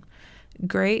investigation.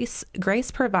 Grace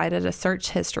provided a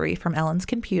search history from Ellen's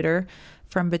computer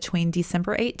from between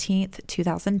December 18th,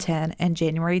 2010 and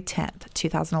January 10th,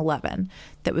 2011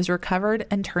 that was recovered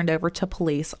and turned over to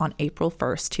police on April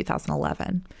 1st,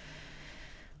 2011.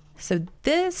 So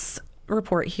this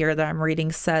report here that I'm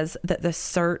reading says that the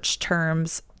search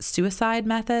terms suicide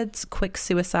methods, quick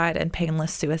suicide, and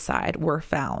painless suicide were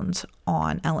found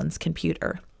on Ellen's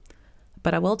computer.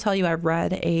 But I will tell you, I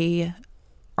read a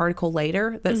article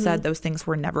later that said those things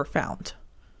were never found.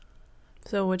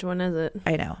 So which one is it?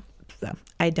 I know. So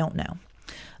I don't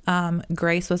know.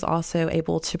 Grace was also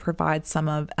able to provide some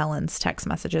of Ellen's text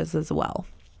messages as well.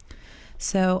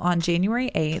 So on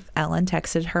January 8th, Ellen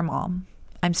texted her mom,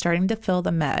 "I'm starting to feel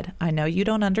the med. I know you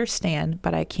don't understand,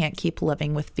 but I can't keep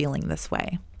living with feeling this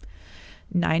way."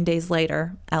 9 days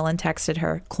later, Ellen texted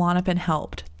her, "Clonopin and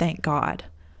helped. Thank God."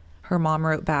 Her mom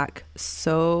wrote back,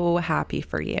 "So happy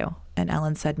for you." And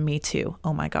Ellen said, "Me too.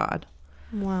 Oh my God."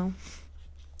 Wow.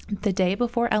 The day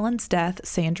before Ellen's death,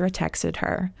 Sandra texted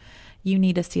her, "You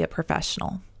need to see a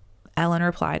professional." Ellen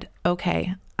replied,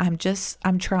 "Okay, I'm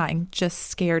trying, just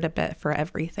scared a bit for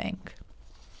everything."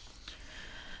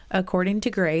 According to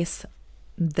Grace,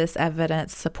 this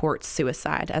evidence supports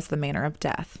suicide as the manner of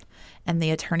death, and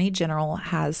the Attorney General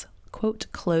has, quote,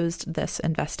 closed this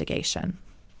investigation.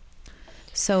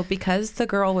 So because the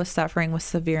girl was suffering with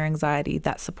severe anxiety,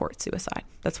 that supports suicide.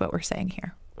 That's what we're saying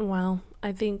here. Well,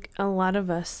 I think a lot of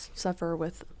us suffer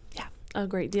with a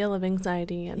great deal of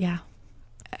anxiety. And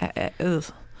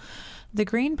The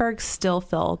Greenbergs still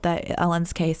feel that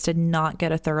Ellen's case did not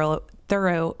get a thorough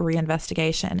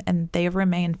reinvestigation, and they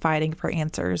remain fighting for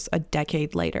answers a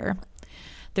decade later.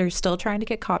 They're still trying to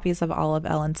get copies of all of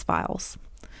Ellen's files.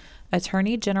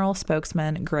 Attorney General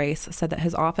spokesman Grace said that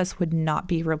his office would not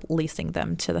be releasing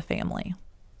them to the family.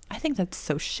 I think that's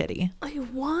so shitty. Like,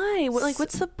 why?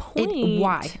 What's the point?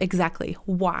 Why? Exactly.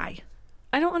 Why?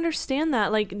 I don't understand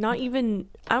that. I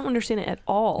don't understand it at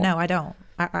all. No, I don't.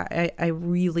 I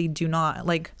really do not.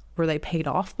 Were they paid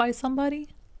off by somebody?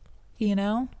 You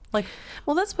know?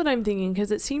 Well, that's what I'm thinking,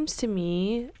 because it seems to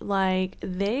me like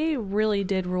they really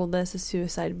did rule this a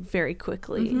suicide very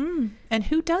quickly. Mm-hmm. And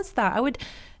who does that?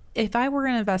 If I were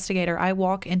an investigator, I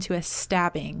walk into a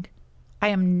stabbing.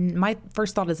 My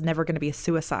first thought is never going to be a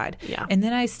suicide. Yeah. And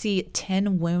then I see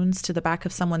 10 wounds to the back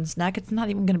of someone's neck. It's not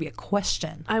even going to be a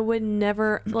question. I would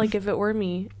never, if it were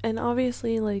me, and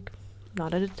obviously,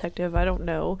 not a detective, I don't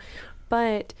know,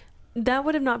 but that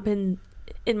would have not been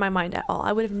in my mind at all.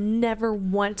 I would have never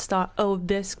once thought, oh,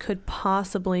 this could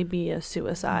possibly be a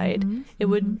suicide. Mm-hmm. It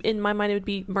would, in my mind, it would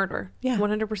be murder. Yeah.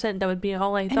 100%. That would be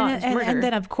all I thought. Is murder. And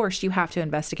then, of course, you have to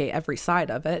investigate every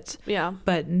side of it. Yeah.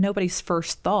 But nobody's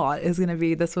first thought is going to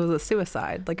be this was a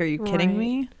suicide. Are you kidding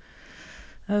me?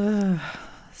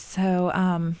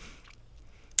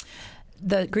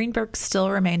 The Greenbergs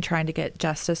still remain trying to get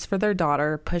justice for their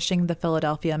daughter, pushing the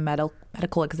Philadelphia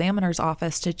Medical Examiner's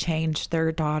Office to change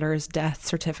their daughter's death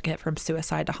certificate from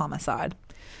suicide to homicide.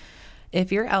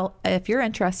 If you're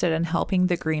interested in helping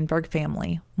the Greenberg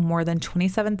family, more than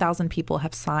 27,000 people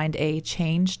have signed a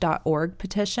change.org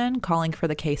petition calling for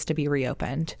the case to be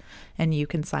reopened, and you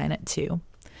can sign it too.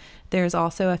 There's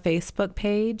also a Facebook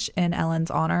page in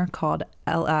Ellen's honor called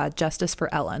Justice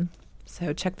for Ellen.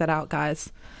 So check that out,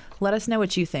 guys. Let us know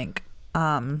what you think.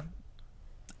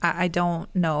 I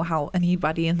don't know how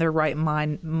anybody in their right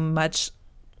mind, much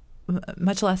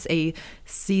less a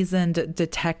seasoned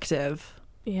detective,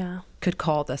 could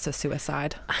call this a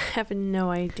suicide. I have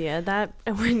no idea. That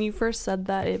when you first said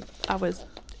that, I was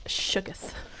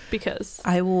shooketh, because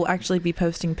I will actually be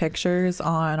posting pictures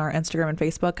on our Instagram and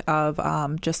Facebook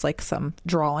of just like some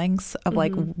drawings of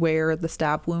like where the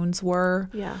stab wounds were,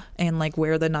 and like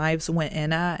where the knives went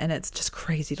in at, and it's just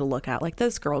crazy to look at. Like,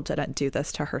 this girl didn't do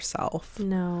this to herself.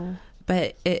 No.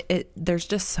 But there's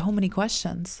just so many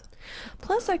questions.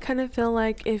 Plus, I kind of feel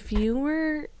like if you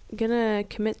were gonna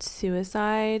commit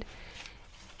suicide,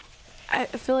 I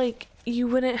feel like you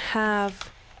wouldn't have...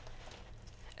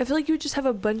 I feel like you would just have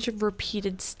a bunch of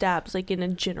repeated stabs, like in a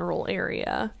general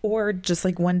area. Or just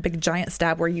like one big giant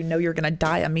stab where you know you're going to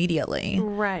die immediately.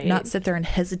 Right. Not sit there and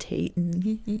hesitate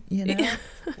and, you know?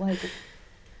 Like,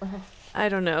 I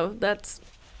don't know. That's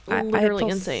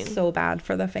literally insane. So bad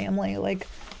for the family. Like,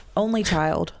 only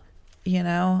child, you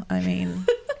know? I mean,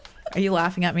 are you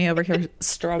laughing at me over here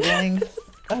struggling?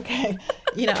 Okay.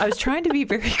 You know, I was trying to be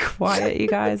very quiet, you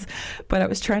guys, but I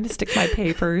was trying to stick my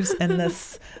papers in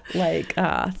this like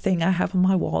thing I have on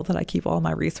my wall that I keep all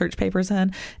my research papers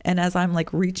in. And as I'm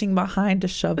like reaching behind to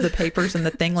shove the papers in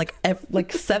the thing,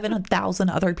 like 7,000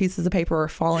 other pieces of paper are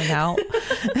falling out.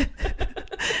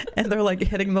 And they're like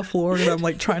hitting the floor, and I'm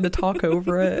like trying to talk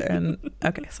over it. And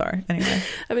okay, sorry. Anyway,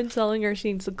 I've been telling her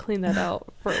she needs to clean that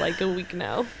out for like a week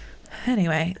now.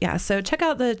 Anyway, yeah, so check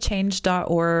out the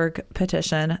change.org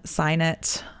petition, sign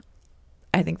it.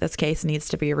 I think this case needs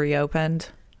to be reopened.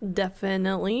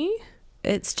 Definitely.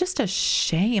 It's just a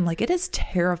shame. Like, it is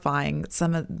terrifying,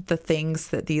 some of the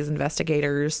things that these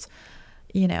investigators,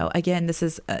 you know, again, this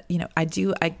is, you know,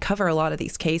 I cover a lot of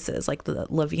these cases, like the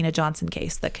Lavina Johnson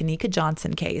case, the Kanika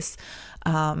Johnson case,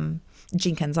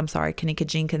 Kanika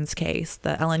Jenkins case,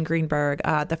 the Ellen Greenberg,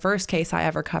 the first case I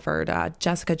ever covered,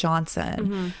 Jessica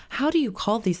Johnson. How do you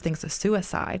call these things a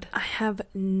suicide? I have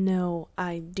no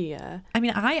idea. I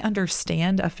mean, I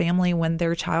understand a family when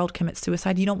their child commits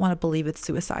suicide, you don't want to believe it's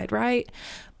suicide, right?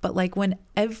 But like when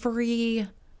every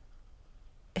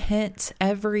hint,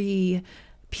 every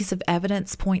piece of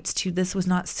evidence points to this was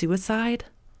not suicide,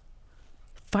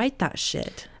 fight that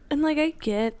shit. And like, I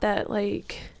get that,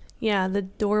 like... Yeah, the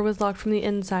door was locked from the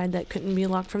inside that couldn't be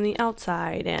locked from the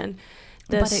outside, and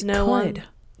the snow could,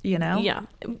 you know? Yeah,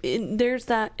 there's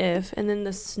that if, and then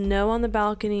the snow on the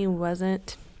balcony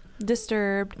wasn't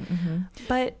disturbed,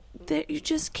 but you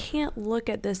just can't look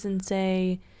at this and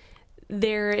say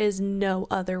there is no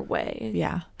other way.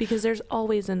 Yeah. Because there's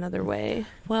always another way.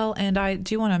 Well, and I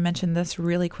do want to mention this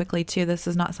really quickly too. This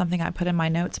is not something I put in my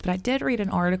notes, but I did read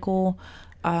an article.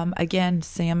 Again,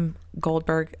 Sam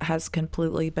Goldberg has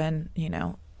completely been, you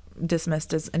know,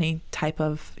 dismissed as any type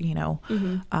of, you know,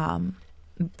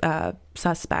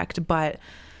 suspect, but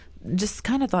just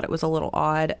kind of thought it was a little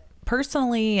odd.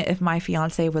 Personally, if my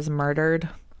fiance was murdered,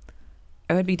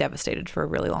 I would be devastated for a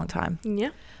really long time.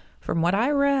 Yeah. From what I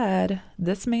read,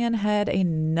 this man had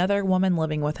another woman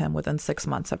living with him within 6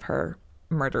 months of her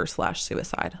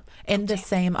murder/suicide in the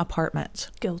same apartment.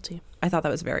 Guilty. I thought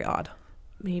that was very odd.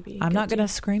 Maybe. I'm not going to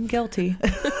scream guilty,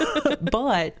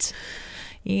 but,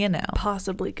 you know.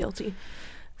 Possibly guilty.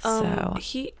 So.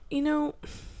 He, you know,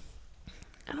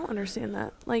 I don't understand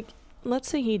that. Like, let's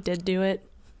say he did do it.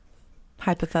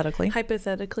 Hypothetically,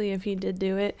 if he did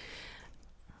do it,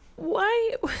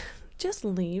 why? Just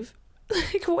leave.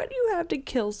 Like, what do you have to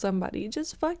kill somebody?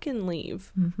 Just fucking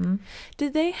leave.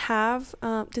 Did they have,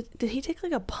 did he take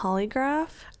like a polygraph?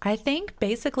 I think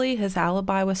basically his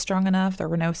alibi was strong enough. There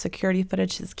were no security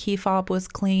footage. His key fob was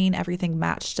clean. Everything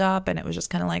matched up. And it was just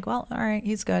kind of like, well, all right,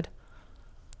 he's good.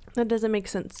 That doesn't make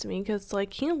sense to me because,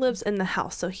 like, he lives in the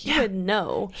house, so he would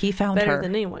know. He found better her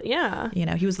than anyone. Yeah, you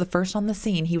know, he was the first on the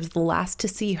scene. He was the last to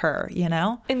see her. You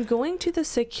know, and going to the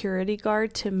security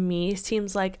guard to me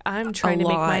seems like I'm trying to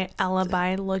make my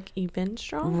alibi look even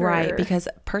stronger. Right? Because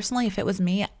personally, if it was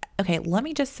me, okay, let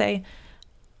me just say,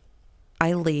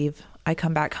 I leave. I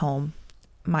come back home.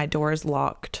 My door is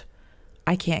locked.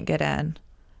 I can't get in.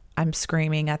 I'm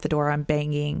screaming at the door. I'm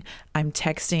banging. I'm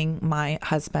texting my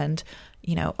husband.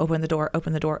 You know, open the door,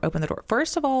 open the door, open the door.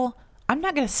 First of all, I'm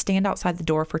not going to stand outside the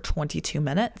door for 22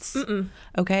 minutes.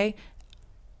 Okay.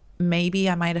 Maybe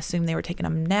I might assume they were taking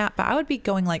a nap, but I would be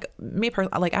going like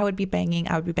I would be banging.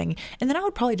 And then I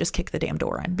would probably just kick the damn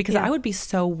door in because I would be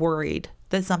so worried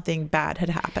that something bad had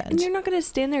happened. And you're not going to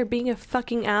stand there being a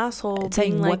fucking asshole.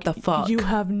 Saying, being like, what the fuck? You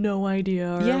have no idea,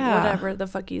 or whatever the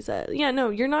fuck you said. Yeah, no,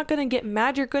 you're not going to get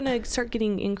mad. You're going to start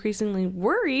getting increasingly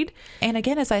worried. And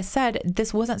again, as I said,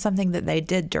 this wasn't something that they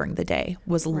did during the day,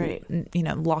 was,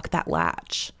 lock that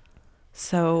latch.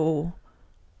 So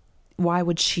why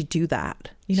would she do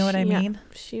that? You know what I mean?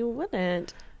 She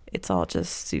wouldn't. It's all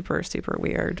just super, super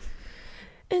weird.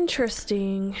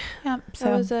 Interesting. Yeah. So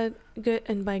that was a good,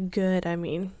 and by good, I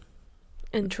mean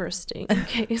interesting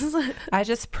case. I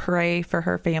just pray for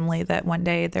her family that one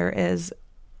day there is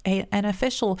a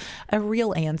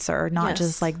real answer, not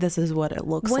just like, this is what it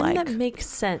looks like. One that makes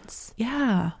sense.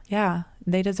 Yeah.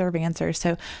 They deserve answers.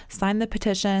 So sign the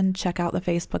petition, check out the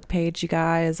Facebook page, you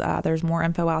guys. There's more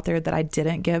info out there that I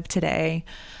didn't give today.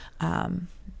 But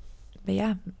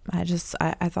yeah, I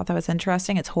thought that was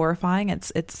interesting. It's horrifying.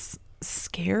 It's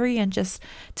scary, and just,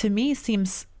 to me,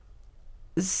 seems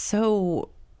so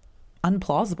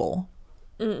unplausible.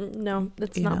 No,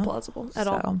 it's not plausible at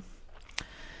all.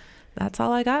 That's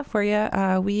all I got for you.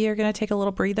 We are going to take a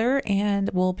little breather, and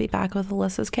we'll be back with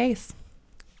Alyssa's case.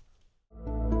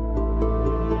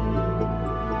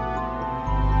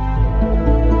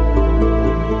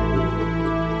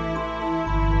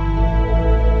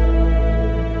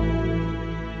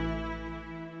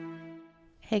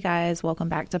 Hey guys, welcome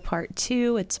back to part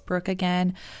 2. It's Brooke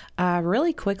again.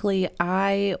 Really quickly,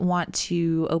 I want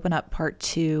to open up part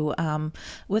 2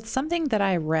 with something that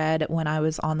I read when I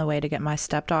was on the way to get my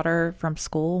stepdaughter from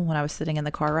school, when I was sitting in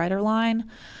the car rider line.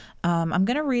 I'm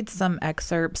going to read some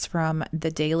excerpts from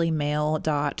the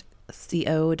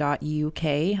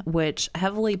dailymail.co.uk, which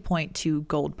heavily point to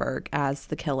Goldberg as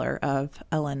the killer of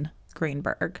Ellen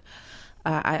Greenberg.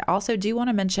 I also do want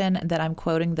to mention that I'm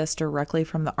quoting this directly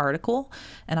from the article,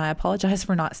 and I apologize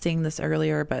for not seeing this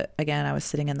earlier, but again, I was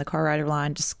sitting in the car rider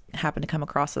line, just happened to come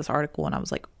across this article, and I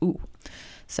was like, ooh.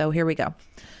 So here we go.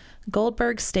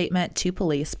 Goldberg's statement to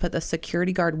police put the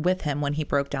security guard with him when he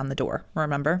broke down the door.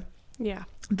 Remember? Yeah.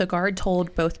 The guard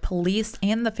told both police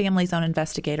and the family's own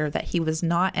investigator that he was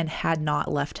not and had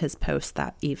not left his post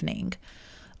that evening.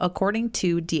 According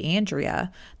to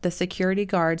DeAndrea, the security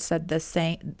guard said the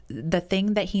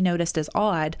thing that he noticed as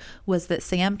odd was that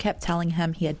Sam kept telling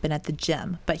him he had been at the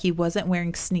gym, but he wasn't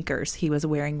wearing sneakers. He was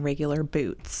wearing regular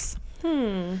boots.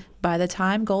 By the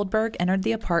time Goldberg entered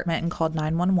the apartment and called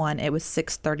 911, it was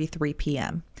 6:33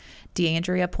 p.m.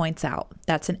 DeAndrea points out,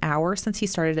 that's an hour since he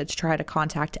started to try to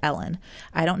contact Ellen.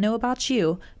 I don't know about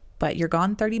you, but you're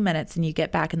gone 30 minutes and you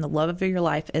get back and the love of your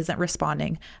life isn't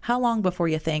responding. How long before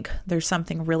you think there's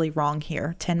something really wrong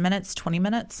here? 10 minutes, 20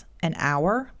 minutes, an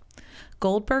hour?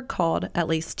 Goldberg called at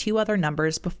least 2 other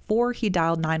numbers before he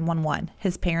dialed 911,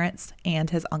 his parents and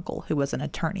his uncle, who was an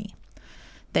attorney.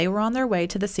 They were on their way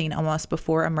to the scene almost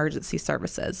before emergency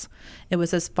services. It was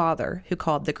his father who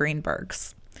called the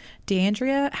Greenbergs.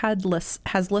 DeAndrea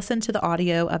has listened to the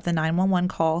audio of the 911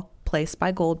 call placed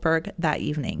by Goldberg that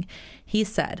evening. He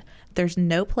said, "There's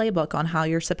no playbook on how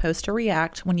you're supposed to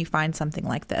react when you find something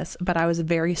like this, but I was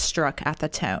very struck at the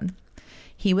tone."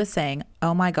 He was saying,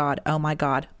 oh my God,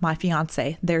 my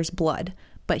fiance, there's blood,"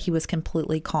 but he was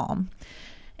completely calm.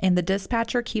 And the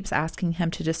dispatcher keeps asking him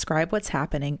to describe what's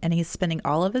happening, and he's spending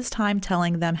all of his time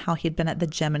telling them how he'd been at the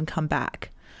gym and come back.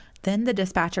 Then the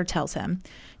dispatcher tells him,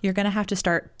 "You're going to have to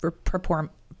start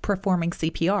performing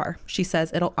CPR." She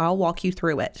says, "I'll walk you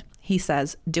through it." He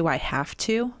says, "Do I have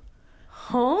to?"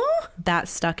 Huh? That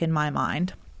stuck in my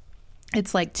mind.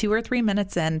 It's like 2 or 3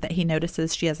 minutes in that he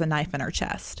notices she has a knife in her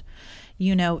chest.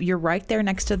 You know, you're right there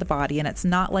next to the body, and it's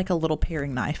not like a little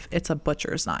paring knife. It's a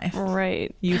butcher's knife.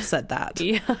 Right. You said that.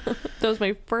 Yeah. That was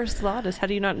my first thought, is how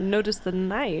do you not notice the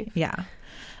knife? Yeah.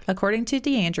 According to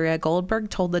DeAndrea, Goldberg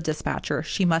told the dispatcher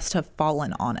she must have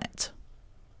fallen on it.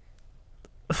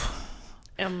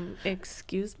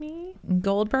 Excuse me?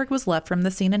 Goldberg was left from the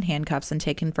scene in handcuffs and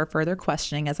taken for further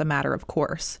questioning as a matter of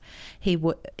course. He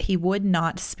would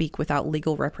not speak without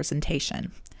legal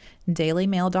representation.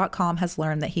 DailyMail.com has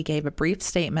learned that he gave a brief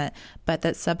statement, but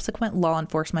that subsequent law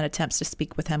enforcement attempts to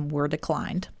speak with him were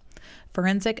declined.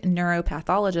 Forensic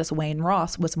neuropathologist Wayne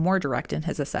Ross was more direct in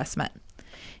his assessment.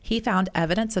 He found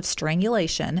evidence of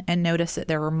strangulation and noticed that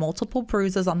there were multiple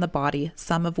bruises on the body,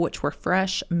 some of which were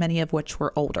fresh, many of which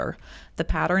were older. The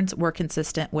patterns were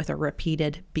consistent with a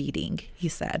repeated beating, he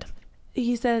said.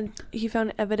 He said he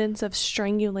found evidence of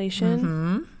strangulation?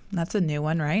 Mm-hmm. That's a new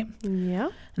one, right? Yeah.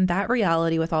 And that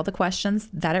reality, with all the questions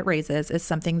that it raises, is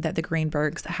something that the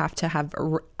Greenbergs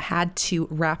had to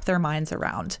wrap their minds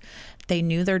around. They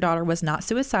knew their daughter was not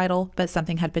suicidal, but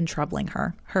something had been troubling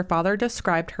her. Her father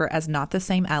described her as not the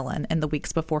same Ellen in the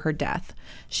weeks before her death.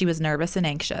 She was nervous and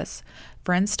anxious.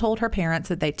 Friends told her parents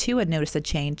that they too had noticed a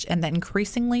change, and that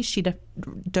increasingly she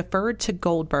deferred to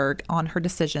Goldberg on her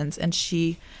decisions and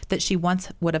that she once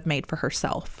would have made for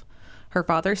herself. Her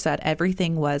father said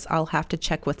everything was, "I'll have to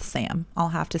check with Sam. I'll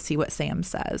have to see what Sam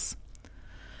says."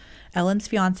 Ellen's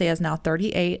fiance is now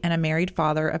 38 and a married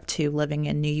father of 2 living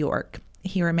in New York.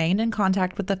 He remained in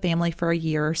contact with the family for a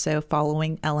year or so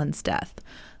following Ellen's death,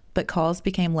 but calls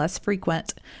became less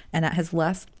frequent, and his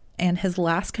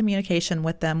last communication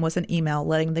with them was an email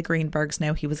letting the Greenbergs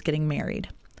know he was getting married.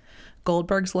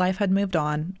 Goldberg's life had moved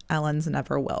on. Ellen's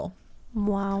never will.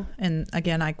 Wow. And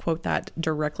again, I quote that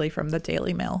directly from the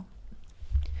Daily Mail.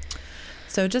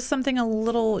 So just something a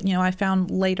little, I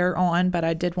found later on, but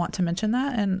I did want to mention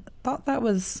that and thought that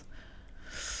was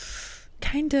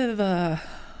kind of, I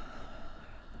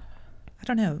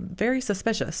don't know, very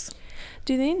suspicious.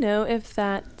 Do they know if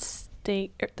the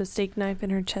steak knife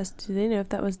in her chest, do they know if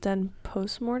that was done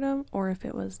post-mortem or if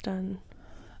it was done?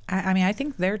 I mean, I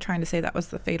think they're trying to say that was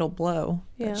the fatal blow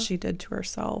that she did to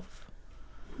herself.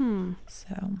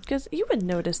 So, because you would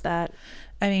notice that.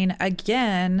 I mean,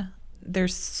 again,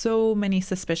 there's so many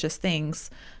suspicious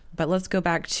things, but let's go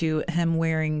back to him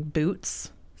wearing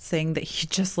boots, saying that he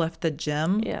just left the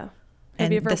gym. Yeah.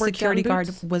 And the security guard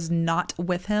was not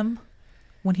with him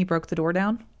when he broke the door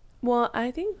down. Well, I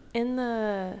think in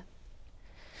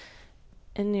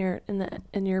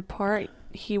your part,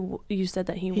 you said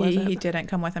that he wasn't. He didn't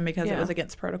come with him because it was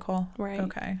against protocol. Right.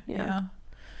 Okay. Yeah.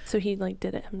 So he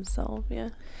did it himself. Yeah.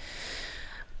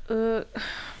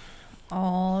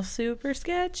 All super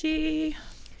sketchy.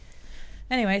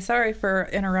 Anyway, sorry for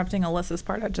interrupting Alyssa's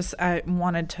part. I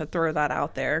wanted to throw that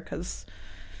out there because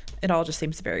it all just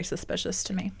seems very suspicious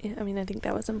to me. Yeah, I mean, I think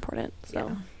that was important. So.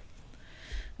 Yeah.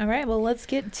 All right, well, let's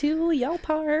get to your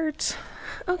part.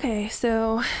 Okay,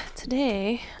 so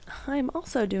today I'm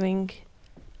also doing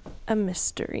a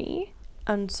mystery,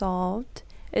 unsolved.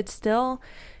 It's still,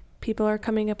 people are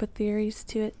coming up with theories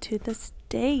to it to this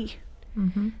day.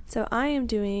 Mm-hmm. So I am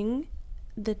doing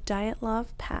the Dyatlov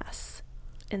Pass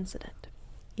incident.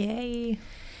 Yay.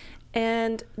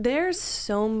 And there's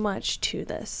so much to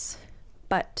this,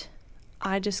 but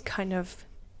I just kind of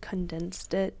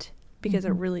condensed it because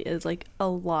it really is a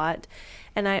lot.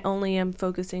 And I only am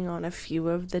focusing on a few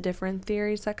of the different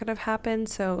theories that could have happened.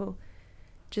 So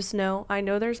just know, I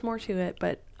know there's more to it,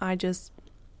 but I just,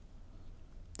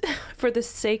 for the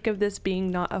sake of this being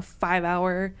not a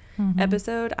 5-hour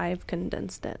episode, I've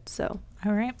condensed it. So.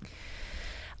 All right.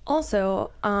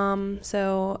 Also,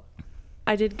 so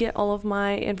I did get all of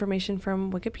my information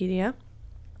from Wikipedia,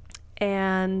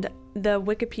 and the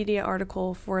Wikipedia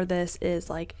article for this is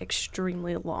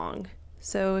extremely long.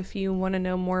 So if you want to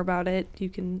know more about it, you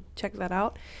can check that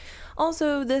out.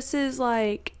 Also, this is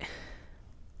a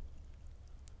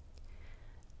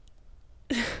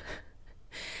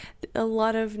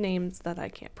lot of names that I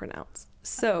can't pronounce.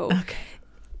 So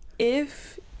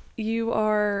if you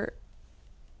are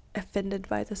offended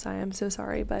by this, I am so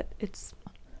sorry, but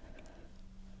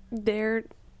they're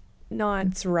not.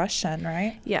 It's Russian,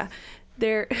 right? Yeah,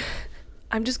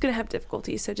 I'm just gonna have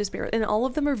difficulty, so just bear with. And all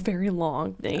of them are very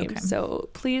long names, so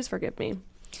please forgive me.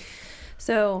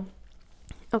 So,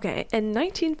 okay, in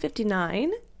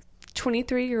 1959,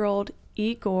 23-year-old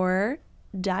Igor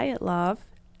Dyatlov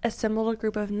assembled a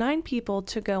group of 9 people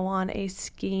to go on a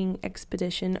skiing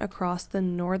expedition across the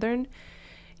northern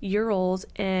Urals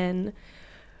in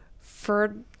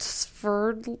Sverdlovsk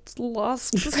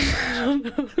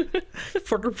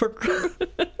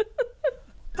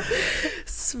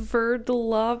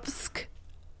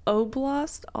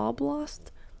Oblast,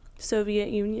 Soviet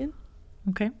Union.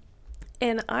 Okay.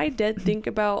 And I did think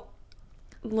about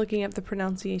looking up the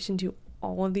pronunciation to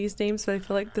all of these names, but I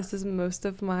feel like this is most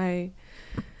of my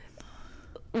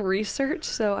research,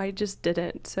 so I just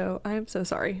didn't. So I am so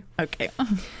sorry. Okay.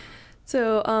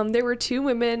 So there were 2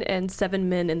 women and 7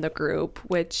 men in the group,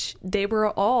 which they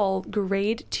were all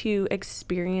grade 2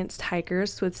 experienced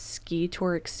hikers with ski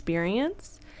tour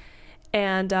experience.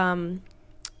 And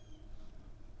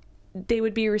they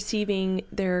would be receiving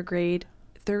their grade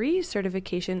 3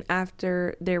 certification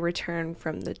after their return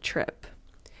from the trip,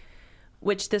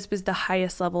 which this was the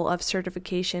highest level of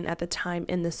certification at the time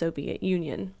in the Soviet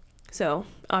Union. So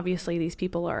obviously these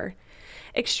people are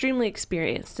extremely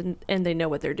experienced and they know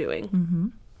what they're doing.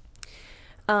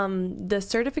 Mm-hmm. The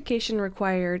certification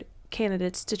required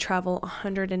candidates to travel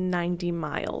 190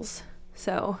 miles.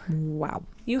 So, wow.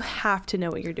 You have to know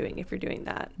what you're doing if you're doing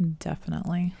that.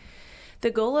 Definitely.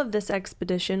 The goal of this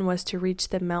expedition was to reach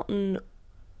the mountain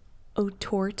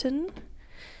Otorten.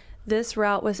 This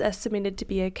route was estimated to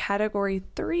be a Category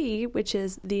 3, which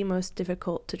is the most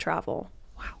difficult to travel.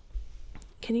 Wow.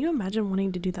 Can you imagine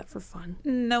wanting to do that for fun?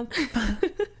 Nope.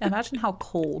 Imagine how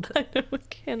cold. I know, I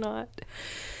cannot.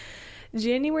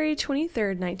 January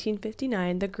 23rd,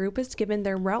 1959, the group was given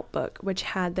their route book, which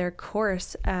had their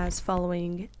course as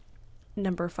following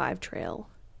number 5 trail.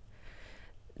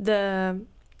 The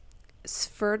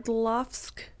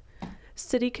Sverdlovsk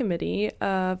City Committee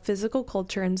of Physical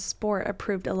Culture and Sport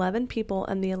approved 11 people,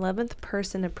 and the 11th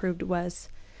person approved was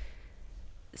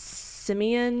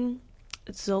Simeon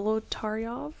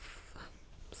Zolotaryov,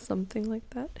 something like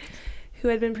that, who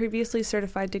had been previously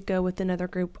certified to go with another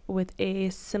group with a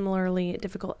similarly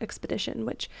difficult expedition,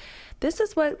 which this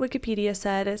is what Wikipedia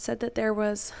said. It said that there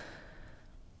was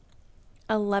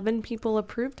 11 people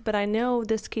approved, but I know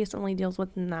this case only deals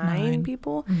with 9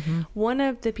 people. Mm-hmm. One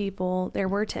of the people, there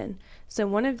were 10. So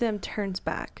one of them turns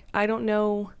back. I don't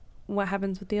know what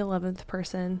happens with the 11th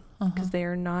person because they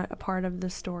are not a part of the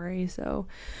story. So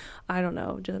I don't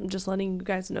know. I'm just letting you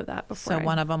guys know that before. So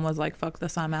one of them was like, fuck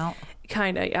this, I'm out.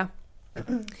 Kinda, yeah.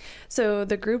 So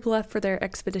the group left for their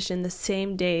expedition the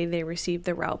same day they received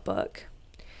the route book.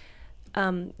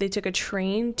 They took a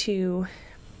train to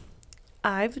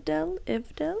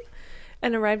Ivdel,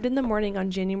 and arrived in the morning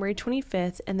on January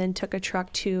 25th, and then took a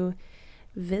truck to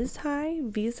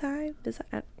Vizhai,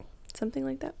 something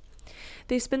like that.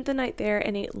 They spent the night there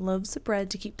and ate loaves of bread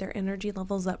to keep their energy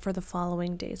levels up for the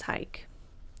following day's hike.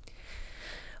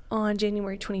 On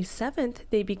January 27th,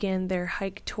 they began their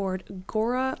hike toward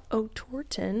Gora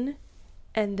Otorten,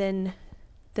 and then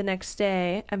the next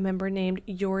day, a member named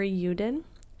Yuri Yudin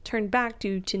turned back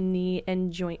due to knee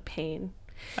and joint pain.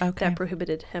 Okay. That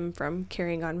prohibited him from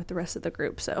carrying on with the rest of the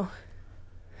group. So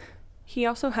he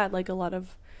also had like a lot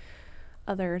of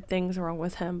other things wrong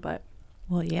with him, but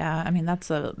well, yeah, I mean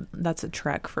that's a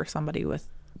trek for somebody with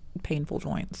painful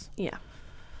joints. Yeah.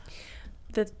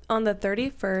 On the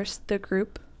 31st, the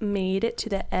group made it to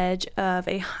the edge of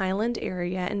a highland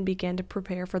area and began to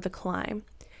prepare for the climb.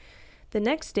 The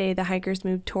next day, the hikers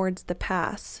moved towards the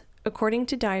pass. According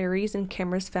to diaries and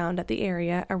cameras found at the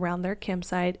area around their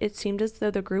campsite, it seemed as though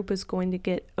the group was going to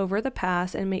get over the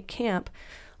pass and make camp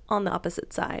on the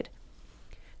opposite side.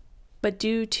 But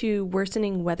due to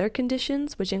worsening weather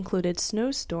conditions, which included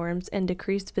snowstorms and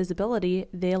decreased visibility,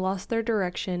 they lost their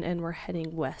direction and were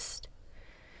heading west.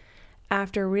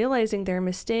 After realizing their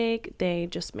mistake, they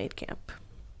just made camp.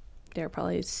 They were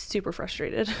probably super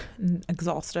frustrated.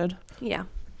 Exhausted. Yeah.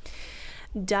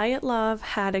 Dyatlov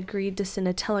had agreed to send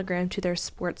a telegram to their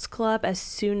sports club as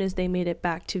soon as they made it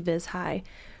back to Vizhai,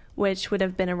 which would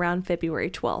have been around February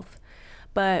 12th.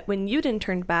 But when Yudin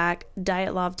turned back,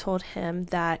 Dyatlov told him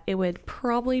that it would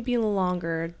probably be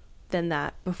longer than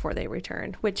that before they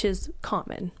returned, which is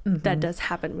common. That does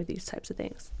happen with these types of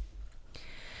things.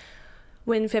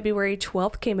 When February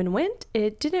 12th came and went,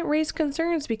 it didn't raise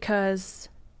concerns because,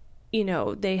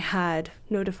 they had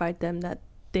notified them that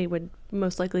they would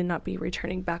most likely not be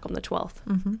returning back on the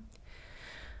 12th.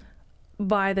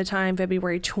 By the time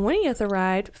February 20th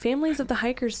arrived, families of the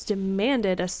hikers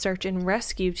demanded a search and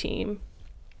rescue team.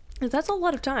 That's a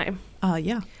lot of time.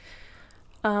 Yeah.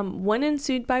 One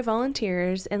ensued by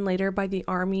volunteers and later by the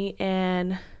army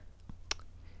and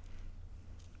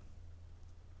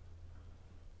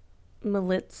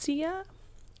militia.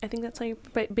 I think that's how you,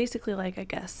 but basically like a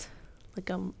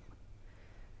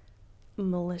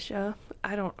militia.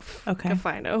 I don't if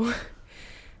I know.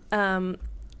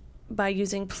 By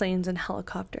using planes and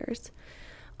helicopters.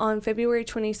 On February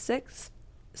 26th,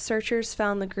 searchers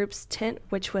found the group's tent,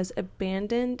 which was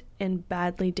abandoned and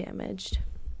badly damaged.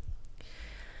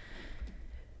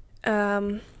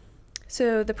 So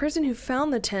the person who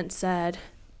found the tent said,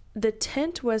 the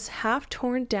tent was half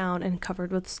torn down and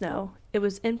covered with snow. It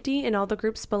was empty and all the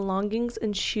group's belongings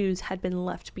and shoes had been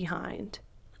left behind.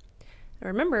 Now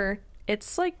remember,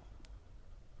 it's like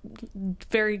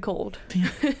very cold.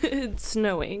 It's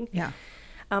snowing. Yeah.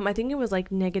 I think it was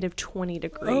like negative 20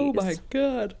 degrees. Oh my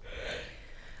God.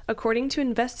 According to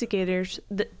investigators,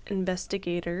 the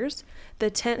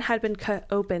tent had been cut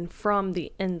open from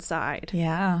the inside.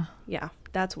 Yeah. Yeah,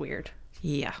 that's weird.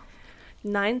 Yeah.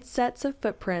 9 sets of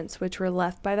footprints, which were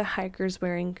left by the hikers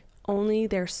wearing only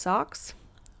their socks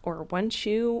or one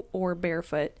shoe or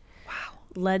barefoot,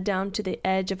 led down to the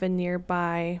edge of a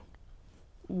nearby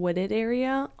wooded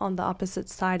area on the opposite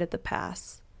side of the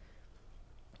pass.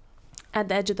 At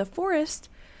the edge of the forest,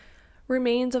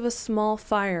 Remains of a small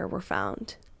fire were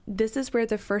found. This is where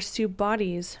the first 2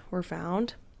 bodies were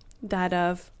found. That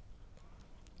of,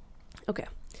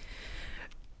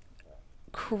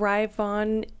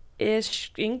 Krivon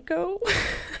Ishchenko,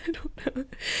 I don't know,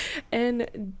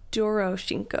 and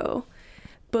Doroshenko.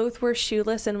 Both were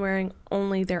shoeless and wearing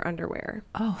only their underwear.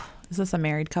 Oh, is this a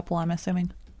married couple, I'm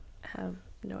assuming? I have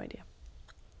no idea.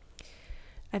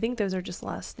 I think those are just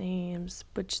last names,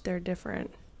 which they're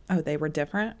different. Oh, they were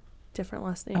different? Different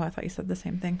last names. Oh, I thought you said the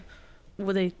same thing.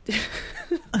 Well, they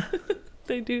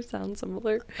do sound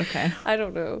similar. Okay. I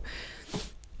don't know.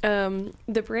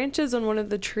 The branches on one of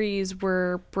the trees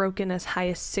were broken as high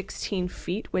as 16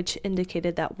 feet, which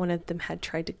indicated that one of them had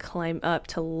tried to climb up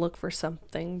to look for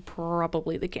something,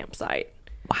 probably the campsite.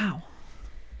 Wow.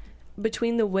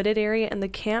 Between the wooded area and the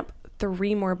camp,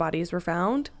 3 more bodies were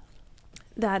found.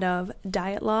 That of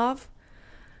Dyatlov,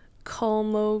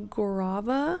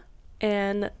 Kolmogorova,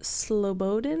 and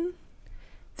Slobodin.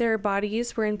 Their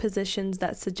bodies were in positions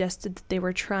that suggested that they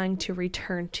were trying to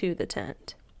return to the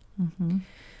tent. Mm-hmm.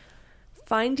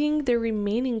 Finding the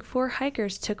remaining 4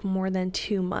 hikers took more than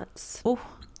 2 months. Oh.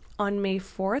 On May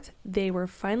 4th, they were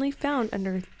finally found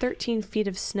under 13 feet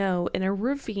of snow in a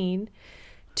ravine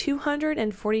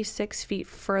 246 feet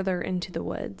further into the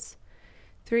woods.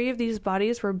 3 of these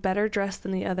bodies were better dressed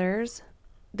than the others.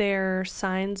 There were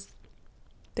signs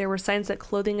that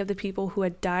clothing of the people who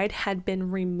had died had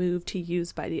been removed to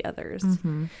use by the others.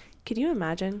 Mm-hmm. Can you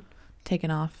imagine?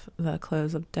 Taking off the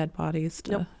clothes of dead bodies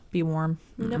to be warm.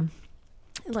 Nope.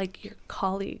 Like your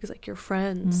colleagues, like your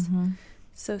friends. Mm-hmm.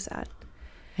 So sad.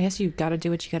 I guess you got to do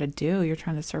what you got to do. You're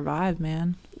trying to survive,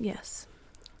 man. Yes.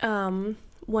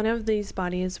 One of these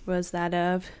bodies was that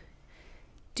of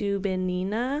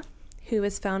Dubinina, who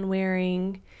was found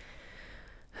wearing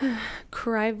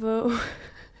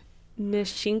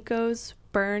Nishinko's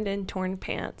burned and torn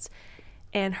pants,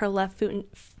 and her left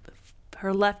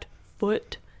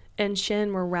foot and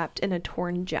shin were wrapped in a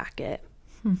torn jacket.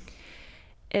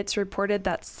 It's reported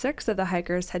that 6 of the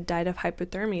hikers had died of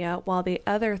hypothermia, while the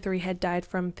other 3 had died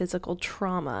from physical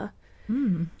trauma.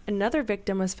 Another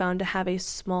victim was found to have a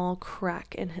small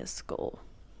crack in his skull.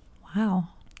 Wow.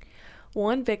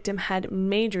 One victim had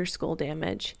major skull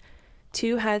damage.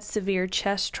 2 had severe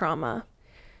chest trauma.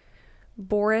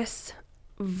 Boris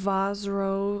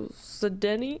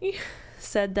Vazrozadeny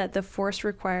said that the force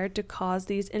required to cause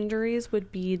these injuries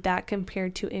would be that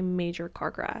compared to a major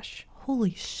car crash.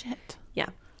 Holy shit. Yeah.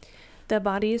 The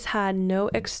bodies had no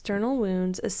external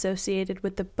wounds associated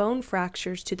with the bone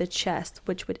fractures to the chest,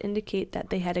 which would indicate that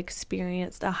they had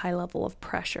experienced a high level of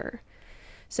pressure.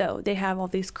 So they have all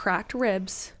these cracked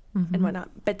ribs and whatnot,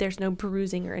 but there's no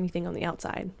bruising or anything on the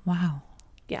outside. Wow.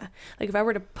 Yeah. Like if I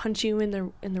were to punch you in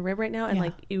the rib right now and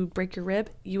like you would break your rib,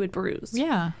 you would bruise.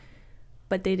 Yeah.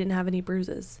 But they didn't have any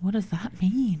bruises. What does that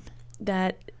mean?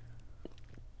 That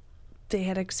they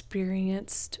had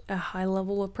experienced a high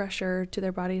level of pressure to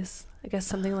their bodies. I guess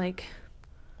something like,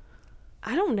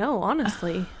 I don't know,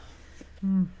 honestly.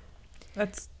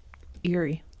 That's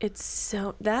eerie. It's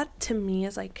so, that to me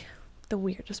is like the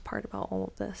weirdest part about all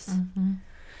of this.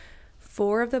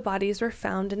 4 of the bodies were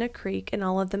found in a creek, and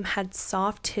all of them had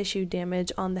soft tissue damage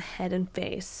on the head and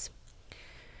face.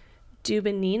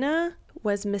 Dubinina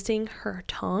was missing her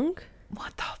tongue.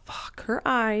 What the fuck? Her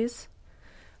eyes,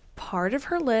 part of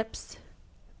her lips,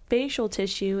 facial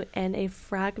tissue, and a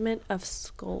fragment of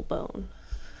skull bone.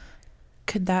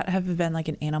 Could that have been like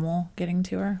an animal getting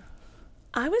to her?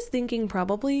 I was thinking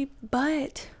probably,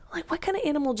 but like what kind of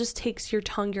animal just takes your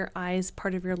tongue, your eyes,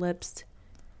 part of your lips,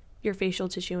 your facial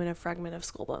tissue, and a fragment of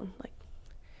skull bone? Like,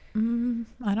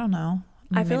 I don't know.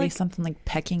 I feel Maybe like something like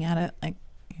pecking at it, like,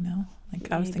 you know, like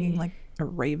maybe. I was thinking like a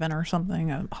raven or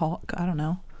something, a hawk. I don't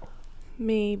know.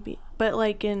 Maybe, but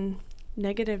like in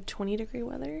negative 20-degree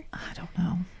weather. I don't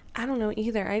know. I don't know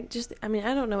either. I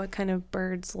don't know what kind of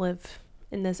birds live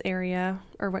in this area,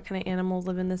 or what kind of animals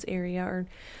live in this area, or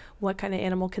what kind of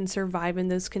animal can survive in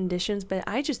those conditions. But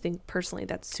I just think personally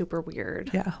that's super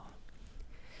weird. Yeah.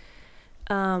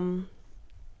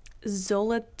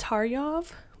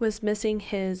 Zolotaryov was missing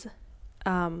his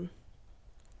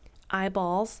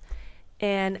eyeballs,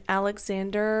 and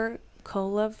Alexander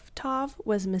Kolovtov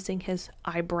was missing his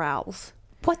eyebrows.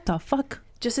 What the fuck?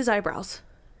 Just his eyebrows.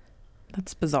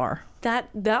 That's bizarre. That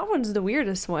one's the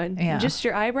weirdest one. Yeah. Just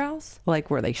your eyebrows? Like,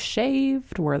 were they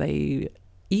shaved? Were they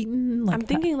eaten? Like, I'm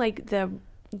thinking like the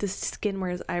skin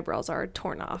where his eyebrows are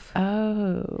torn off.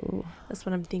 Oh. That's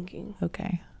what I'm thinking.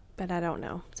 Okay. But I don't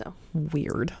know. So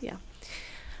weird. Yeah.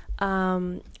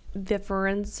 The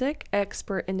forensic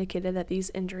expert indicated that these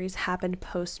injuries happened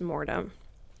post-mortem.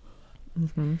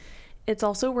 It's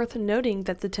also worth noting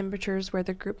that the temperatures where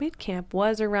the group made camp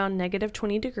was around negative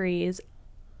 20 degrees,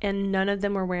 and none of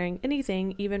them were wearing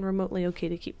anything even remotely okay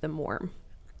to keep them warm.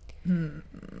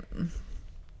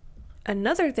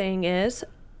 Another thing is,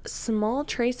 small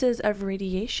traces of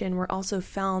radiation were also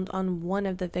found on one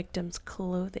of the victims'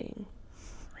 clothing.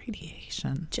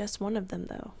 Radiation. Just one of them,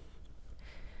 though.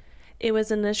 It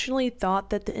was initially thought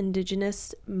that the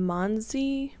indigenous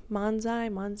Manzi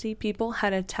people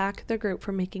had attacked the group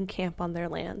for making camp on their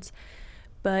lands.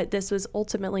 But this was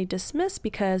ultimately dismissed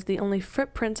because the only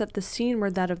footprints at the scene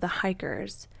were that of the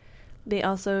hikers. They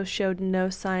also showed no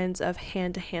signs of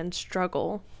hand-to-hand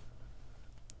struggle.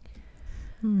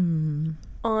 On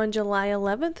July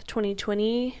 11th,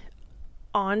 2020,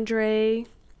 Andrei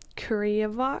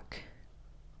Kuryakov,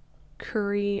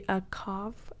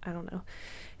 I don't know,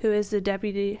 who is the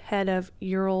deputy head of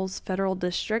Ural's federal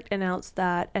district, announced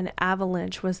that an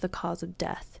avalanche was the cause of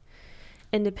death.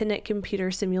 Independent computer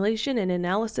simulation and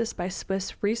analysis by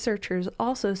Swiss researchers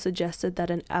also suggested that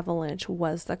an avalanche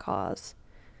was the cause.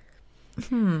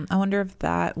 I wonder if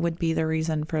that would be the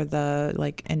reason for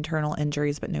the internal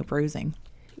injuries but no bruising.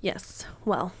 Yes.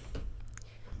 Well,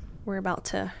 we're about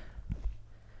to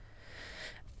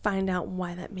find out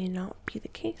why that may not be the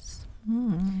case.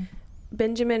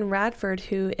 Benjamin Radford,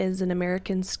 who is an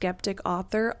American skeptic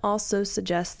author, also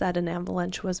suggests that an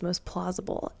avalanche was most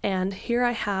plausible. And here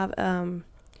I have a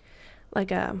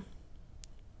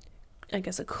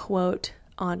quote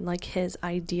on his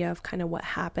idea of kind of what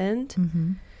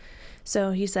happened.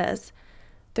 So he says,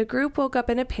 the group woke up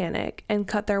in a panic and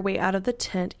cut their way out of the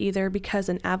tent, either because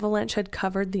an avalanche had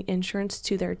covered the entrance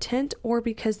to their tent or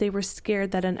because they were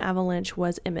scared that an avalanche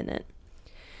was imminent.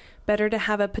 Better to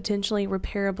have a potentially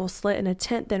repairable slit in a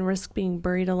tent than risk being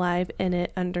buried alive in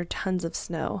it under tons of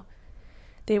snow.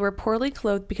 They were poorly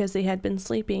clothed because they had been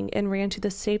sleeping and ran to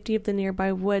the safety of the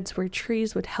nearby woods where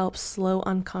trees would help slow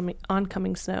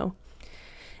oncoming snow.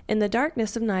 In the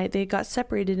darkness of night, they got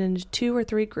separated into 2 or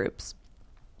 3 groups.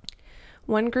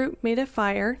 One group made a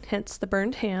fire, hence the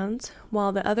burned hands,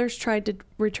 while the others tried to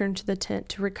return to the tent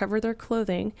to recover their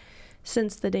clothing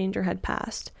since the danger had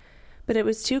passed. But it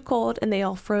was too cold and they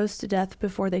all froze to death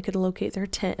before they could locate their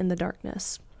tent in the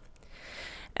darkness.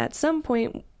 At some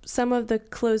point, some of the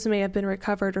clothes may have been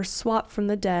recovered or swapped from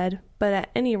the dead, but at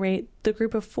any rate, the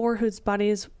group of 4 whose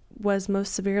bodies was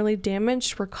most severely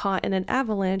damaged were caught in an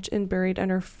avalanche and buried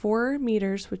under 4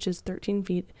 meters, which is 13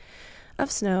 feet, of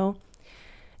snow,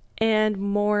 and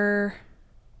more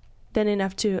than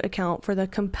enough to account for the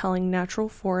compelling natural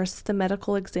force the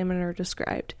medical examiner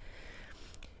described.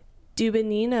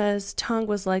 Dubinina's tongue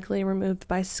was likely removed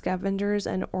by scavengers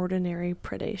and ordinary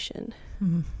predation.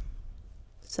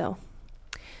 So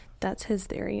that's his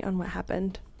theory on what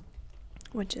happened,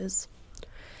 which is,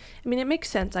 I mean, it makes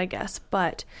sense, I guess,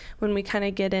 but when we kind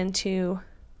of get into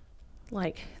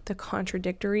the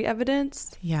contradictory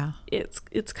evidence,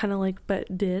 it's kind of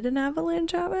but did an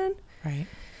avalanche happen? Right.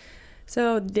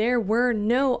 So there were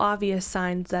no obvious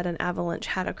signs that an avalanche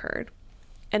had occurred.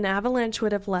 An avalanche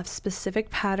would have left specific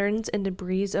patterns and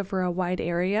debris over a wide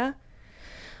area.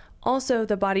 Also,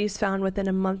 the bodies found within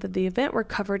a month of the event were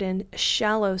covered in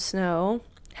shallow snow.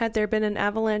 Had there been an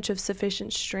avalanche of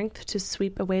sufficient strength to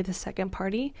sweep away the second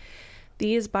party,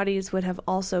 these bodies would have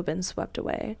also been swept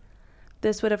away.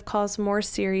 This would have caused more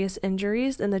serious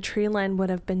injuries, and the tree line would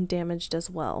have been damaged as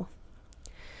well.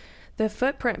 The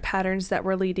footprint patterns that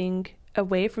were leading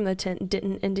away from the tent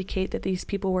didn't indicate that these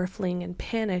people were fleeing in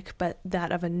panic, but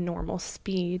that of a normal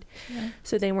speed.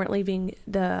 So they weren't leaving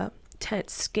the tent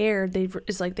scared.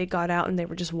 It's like they got out and they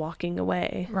were just walking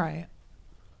away. Right.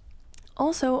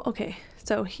 Also, okay,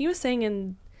 so he was saying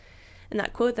in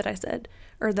that quote that I said,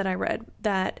 or that I read,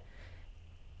 that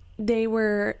they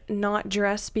were not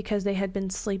dressed because they had been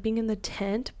sleeping in the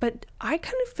tent, but I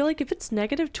kind of feel like if it's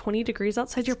negative 20 degrees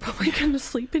outside, you're probably going to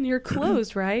sleep in your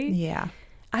clothes, right? Yeah.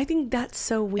 I think that's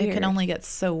so weird. It can only get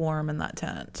so warm in that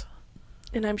tent.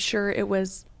 And I'm sure it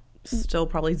was still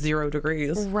probably 0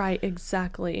 degrees. Right,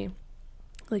 exactly.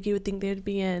 You would think they'd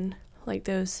be in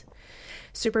those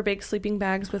super big sleeping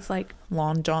bags with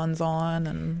long johns on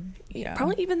and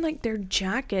probably even their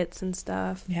jackets and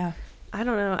stuff. Yeah. I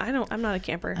don't know. I'm not a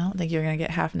camper. I don't think you're going to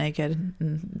get half naked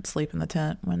and sleep in the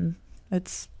tent when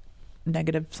it's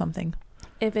negative something.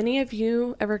 If any of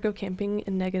you ever go camping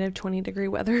in negative 20 degree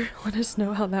weather, let us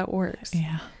know how that works.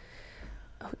 Yeah.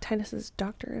 Oh, Titus's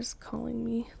doctor is calling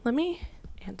me. Let me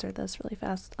answer this really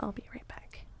fast. I'll be right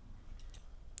back.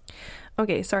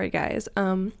 Okay, sorry guys.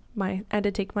 I had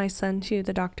to take my son to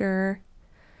the doctor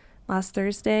last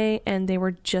Thursday, and they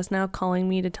were just now calling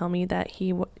me to tell me that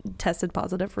he tested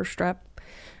positive for strep,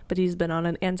 but he's been on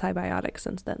an antibiotic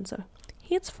since then, so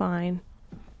he's fine.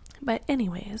 But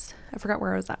anyways, I forgot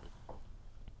where I was at.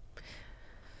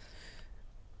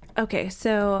 Okay,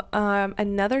 so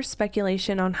another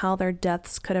speculation on how their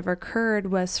deaths could have occurred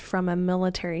was from a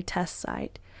military test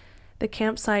site. The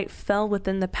campsite fell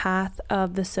within the path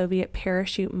of the Soviet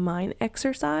parachute mine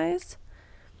exercise.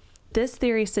 This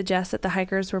theory suggests that the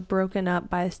hikers were broken up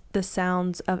by the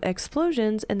sounds of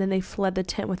explosions, and then they fled the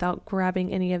tent without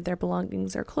grabbing any of their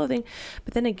belongings or clothing.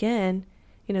 But then again,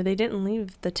 you know, they didn't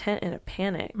leave the tent in a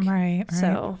panic. Right.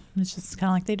 So it's just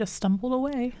kind of like they just stumbled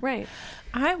away. Right.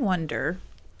 I wonder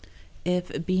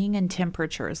if being in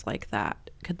temperatures like that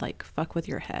could like fuck with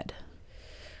your head.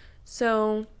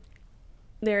 So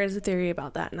there is a theory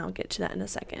about that, and I'll get to that in a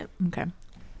second. Okay.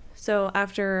 So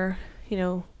after, you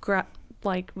know,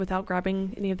 without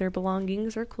grabbing any of their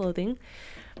belongings or clothing,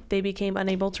 they became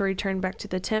unable to return back to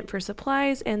the tent for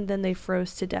supplies, and then they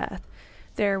froze to death.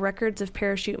 There are records of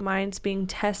parachute mines being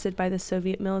tested by the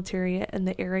Soviet military in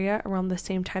the area around the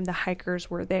same time the hikers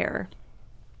were there.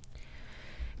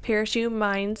 Parachute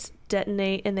mines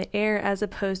detonate in the air as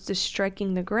opposed to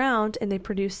striking the ground, and they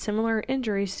produce similar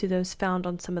injuries to those found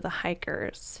on some of the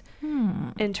hikers.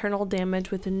 Internal damage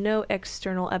with no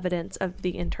external evidence of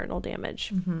the internal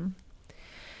damage. Mm-hmm.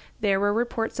 There were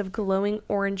reports of glowing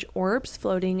orange orbs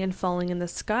floating and falling in the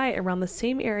sky around the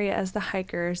same area as the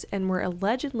hikers, and were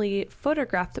allegedly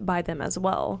photographed by them as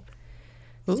well.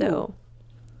 Ooh. So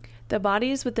the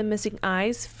bodies with the missing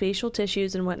eyes, facial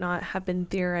tissues, and whatnot have been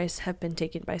theorized have been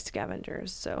taken by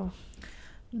scavengers. So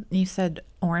you said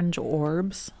orange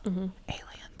orbs? Mm-hmm.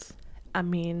 Aliens. I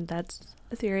mean, that's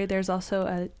a theory. There's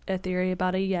also a theory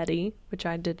about a Yeti, which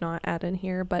I did not add in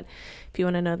here, but if you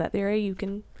want to know that theory, you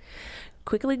can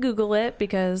quickly Google it,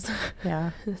 because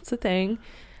it's a thing.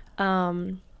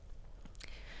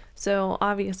 So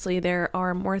obviously there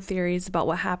are more theories about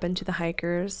what happened to the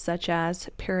hikers, such as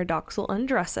paradoxal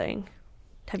undressing.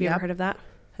 Have you ever heard of that?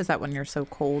 Is that when you're so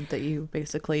cold that you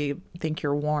basically think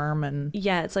you're warm? And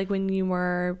yeah, it's like when you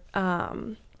were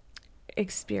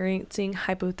experiencing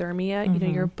hypothermia, you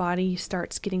know, your body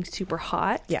starts getting super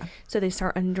hot. Yeah. So they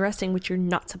start undressing, which you're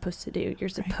not supposed to do. You're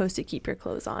supposed to keep your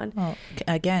clothes on. Well,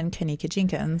 again, Kanika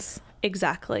Jenkins.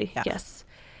 Exactly. Yeah. Yes.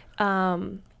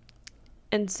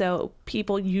 And so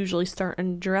people usually start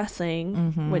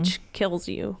undressing, which kills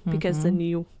you, because then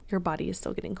your body is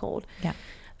still getting cold. Yeah.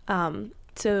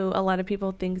 So a lot of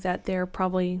people think that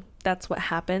that's what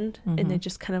happened, and they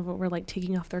just kind of were like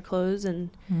taking off their clothes, and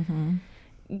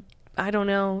I don't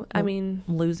know. I mean,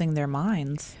 losing their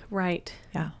minds. Right.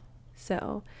 Yeah.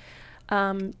 So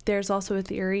there's also a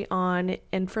theory on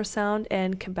infrasound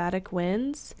and combatic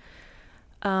winds.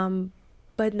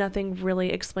 But nothing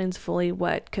really explains fully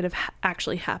what could have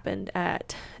actually happened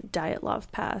at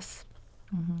Dyatlov Pass.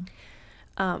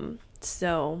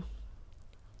 So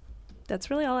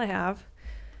that's really all I have.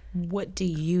 What do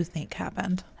you think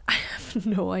happened? I have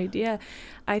no idea.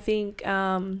 I think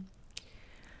the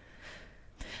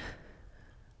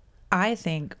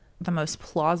most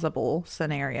plausible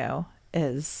scenario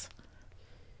is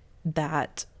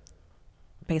that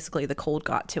basically the cold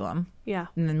got to them. Yeah.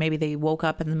 And then maybe they woke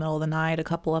up in the middle of the night, a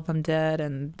couple of them did,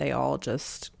 and they all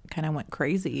just kind of went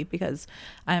crazy, because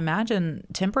I imagine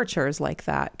temperatures like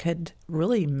that could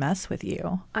really mess with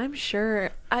you. I'm sure.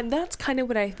 And that's kind of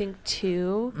what I think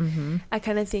too. I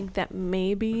kind of think that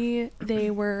maybe they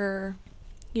were,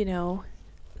 you know,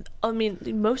 I mean,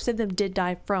 most of them did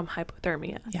die from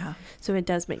hypothermia. Yeah. So it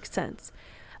does make sense.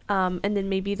 And then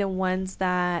maybe the ones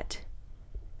that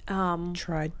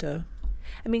tried to,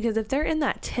 I mean, because if they're in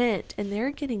that tent and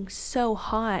they're getting so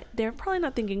hot, they're probably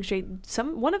not thinking straight.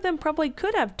 One of them probably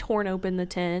could have torn open the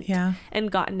tent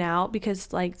and gotten out,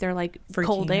 because like they're like, freaking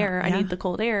cold air. I need the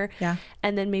cold air. Yeah.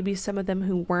 And then maybe some of them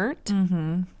who weren't,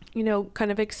 you know,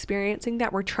 kind of experiencing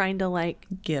that, were trying to like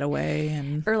get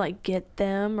away or like get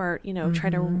them, or, you know, try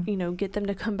to, you know, get them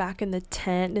to come back in the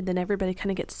tent, and then everybody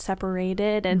kind of gets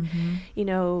separated. And, you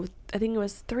know, I think it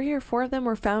was 3 or 4 of them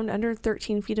were found under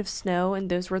 13 feet of snow, and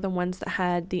those were the ones that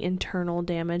had the internal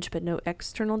damage but no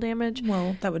external damage.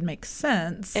 Well, that would make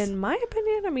sense. In my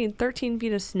opinion, I mean, 13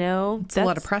 feet of snow. It's a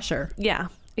lot of pressure. Yeah,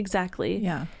 exactly.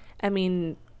 Yeah. I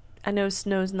mean, I know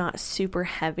snow's not super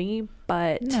heavy,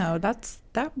 but no, that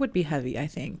would be heavy, I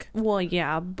think. Well,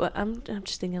 yeah, but I'm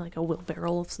just thinking like a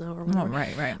wheelbarrow of snow or whatever. Oh,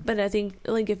 right. But I think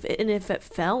like if it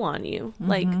fell on you,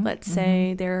 like let's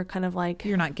say they're kind of like,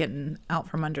 you're not getting out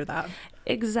from under that.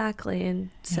 Exactly. And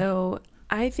so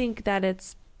I think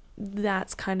that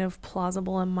that's kind of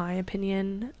plausible in my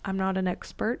opinion. I'm not an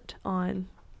expert on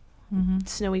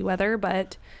snowy weather,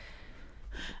 but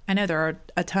I know there are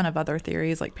a ton of other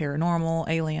theories like paranormal,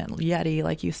 alien, Yeti,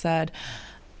 like you said.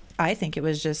 I think it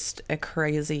was just a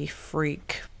crazy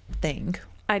freak thing.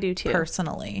 I do too.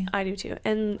 Personally. I do too.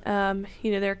 And,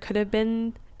 there could have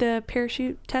been the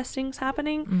parachute testings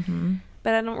happening, Mm-hmm.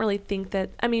 but I don't really think that,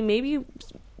 maybe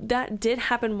that did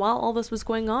happen while all this was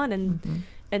going on, and Mm-hmm.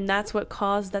 and that's what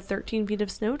caused that 13 feet of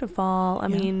snow to fall. I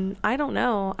mean, I don't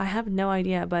know. I have no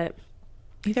idea, but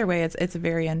either way, it's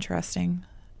very interesting.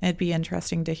 It'd be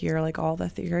interesting to hear like all the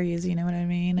theories, you know what I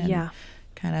mean? And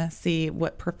kind of see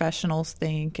what professionals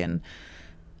think. And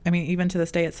I mean, even to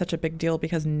this day, it's such a big deal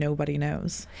because nobody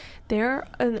knows. There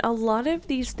are a lot of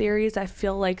these theories, I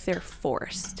feel like they're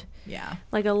forced. Yeah.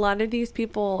 Like a lot of these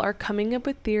people are coming up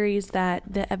with theories that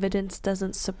the evidence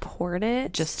doesn't support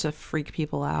it. Just to freak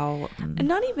people out. And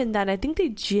not even that. I think they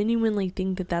genuinely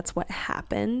think that that's what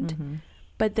happened. Mm-hmm.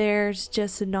 But there's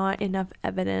just not enough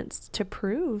evidence to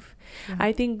prove. Yeah.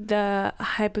 I think the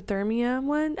hypothermia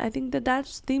one, I think that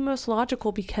that's the most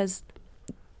logical because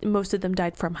most of them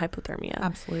died from hypothermia.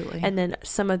 Absolutely. And then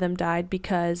some of them died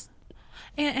because...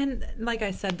 And like I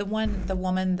said, the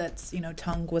woman that's,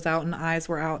 tongue was out and eyes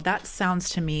were out, that sounds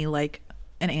to me like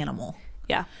an animal.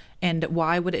 Yeah. And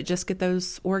why would it just get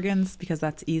those organs? Because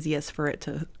that's easiest for it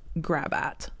to grab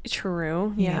at.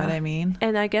 True. You know what I mean?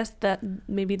 And I guess that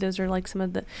maybe those are like some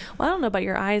of the, well, I don't know about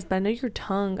your eyes, but I know your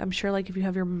tongue, I'm sure like if you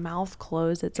have your mouth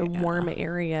closed, it's a warm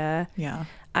area. Yeah.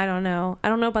 I don't know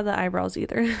about the eyebrows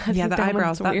either. Yeah, the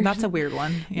eyebrows, that's a weird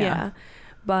one. Yeah.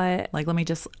 But like, let me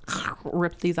just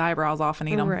rip these eyebrows off and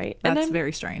eat them. Right. That's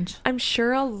very strange. I'm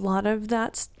sure a lot of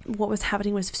that's what was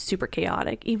happening was super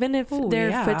chaotic. Even if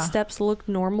their footsteps look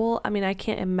normal, I mean, I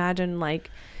can't imagine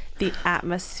like the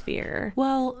atmosphere.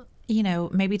 Well,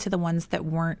 maybe to the ones that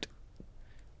weren't,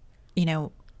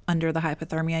 under the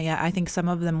hypothermia yet, I think some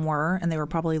of them were, and they were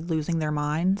probably losing their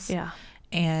minds. Yeah.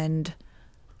 And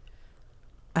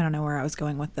I don't know where I was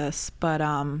going with this, but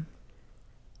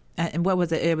and what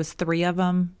was it? It was 3 of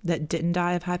them that didn't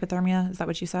die of hypothermia. Is that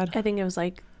what you said? I think it was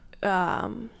like,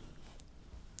 I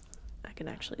can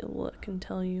actually look and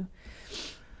tell you.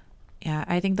 Yeah,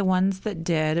 I think the ones that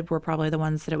did were probably the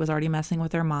ones that it was already messing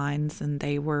with their minds, and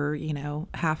they were,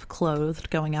 half clothed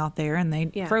going out there, and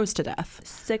they froze to death.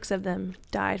 6 of them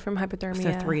died from hypothermia.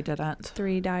 So 3 didn't.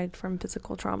 3 died from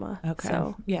physical trauma. Okay.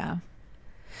 So yeah,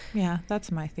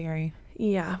 that's my theory.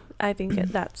 Yeah, I think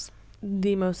that's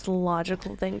the most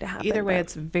logical thing to happen. Either way,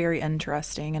 it's very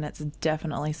interesting, and it's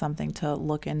definitely something to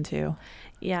look into.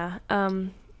 Yeah.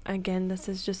 Again, this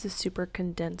is just a super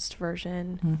condensed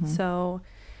version. Mm-hmm. So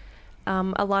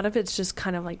a lot of it's just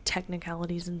kind of like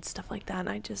technicalities and stuff like that. And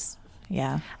I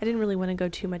didn't really want to go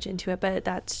too much into it, but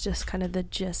that's just kind of the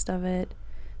gist of it.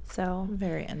 So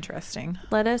very interesting.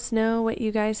 Let us know what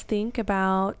you guys think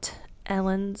about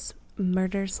Ellen's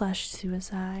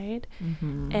murder/suicide,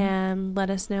 mm-hmm. and let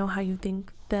us know how you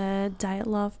think the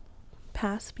Dyatlov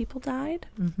Pass people died.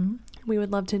 Mm-hmm. We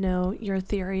would love to know your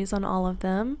theories on all of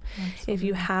them. Absolutely. If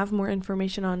you have more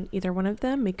information on either one of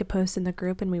them, make a post in the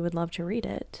group and we would love to read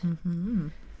it. Mm-hmm.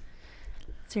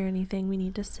 Is there anything we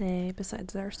need to say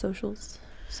besides our social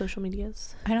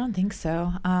medias? I don't think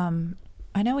so.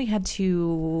 I know we had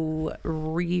to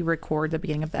re-record the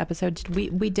beginning of the episode.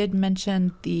 We did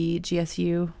mention the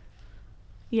GSU.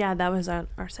 Yeah, that was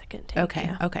our second take. Okay,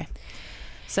 yeah. Okay.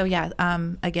 So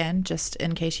again, just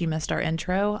in case you missed our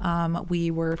intro,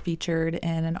 we were featured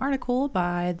in an article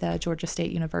by the Georgia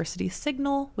State University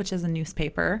Signal, which is a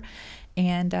newspaper,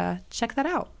 and check that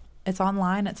out. It's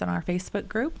online. It's in our Facebook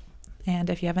group, and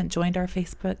if you haven't joined our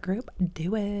Facebook group,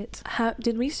 do it.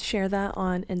 Did we share that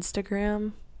on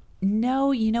Instagram?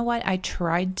 No, you know what? I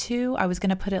tried to. I was going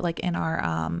to put it like in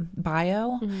our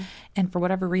bio, mm-hmm. and for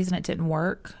whatever reason it didn't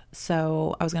work.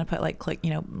 So I was going to put like click,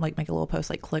 like make a little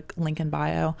post like click link in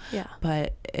bio. Yeah.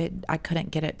 But I couldn't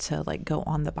get it to like go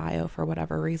on the bio for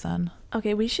whatever reason.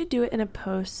 Okay, we should do it in a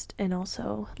post and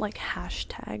also like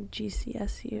hashtag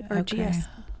GCSU or okay.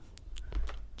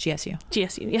 GSU.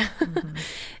 GSU, yeah. Mm-hmm.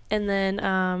 And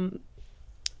then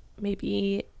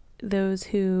maybe those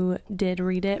who did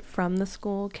read it from the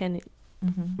school can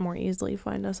mm-hmm. more easily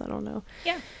find us. I don't know.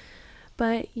 Yeah.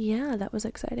 But yeah, that was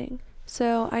exciting.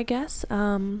 So I guess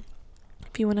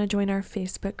if you want to join our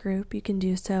Facebook group, you can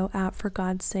do so at For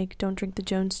God's Sake, Don't Drink the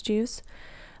Jones Juice.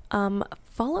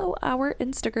 Follow our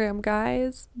Instagram,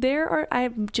 guys.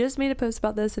 I just made a post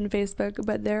about this in Facebook,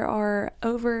 but there are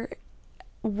over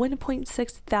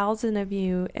 1.6 thousand of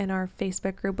you in our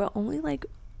Facebook group, but only like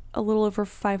a little over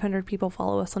 500 people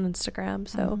follow us on Instagram.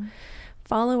 So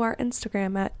follow our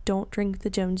Instagram at Don't Drink the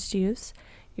Jones Juice.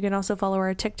 You can also follow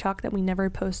our TikTok that we never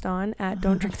post on at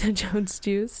Don't Drink the Jones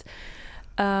Juice.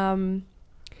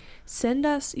 Send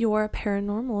us your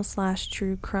paranormal /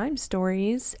 true crime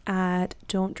stories at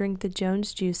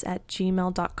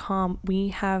don'tdrinkthejonesjuice@gmail.com. We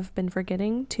have been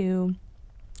forgetting to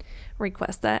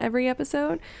request that every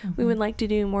episode. We would like to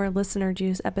do more listener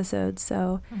juice episodes,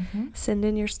 so send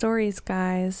in your stories,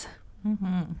 guys.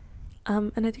 And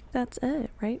I think that's it,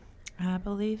 right? I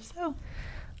believe so.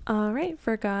 All right,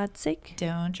 for God's sake,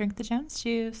 Don't drink the Jones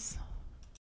juice.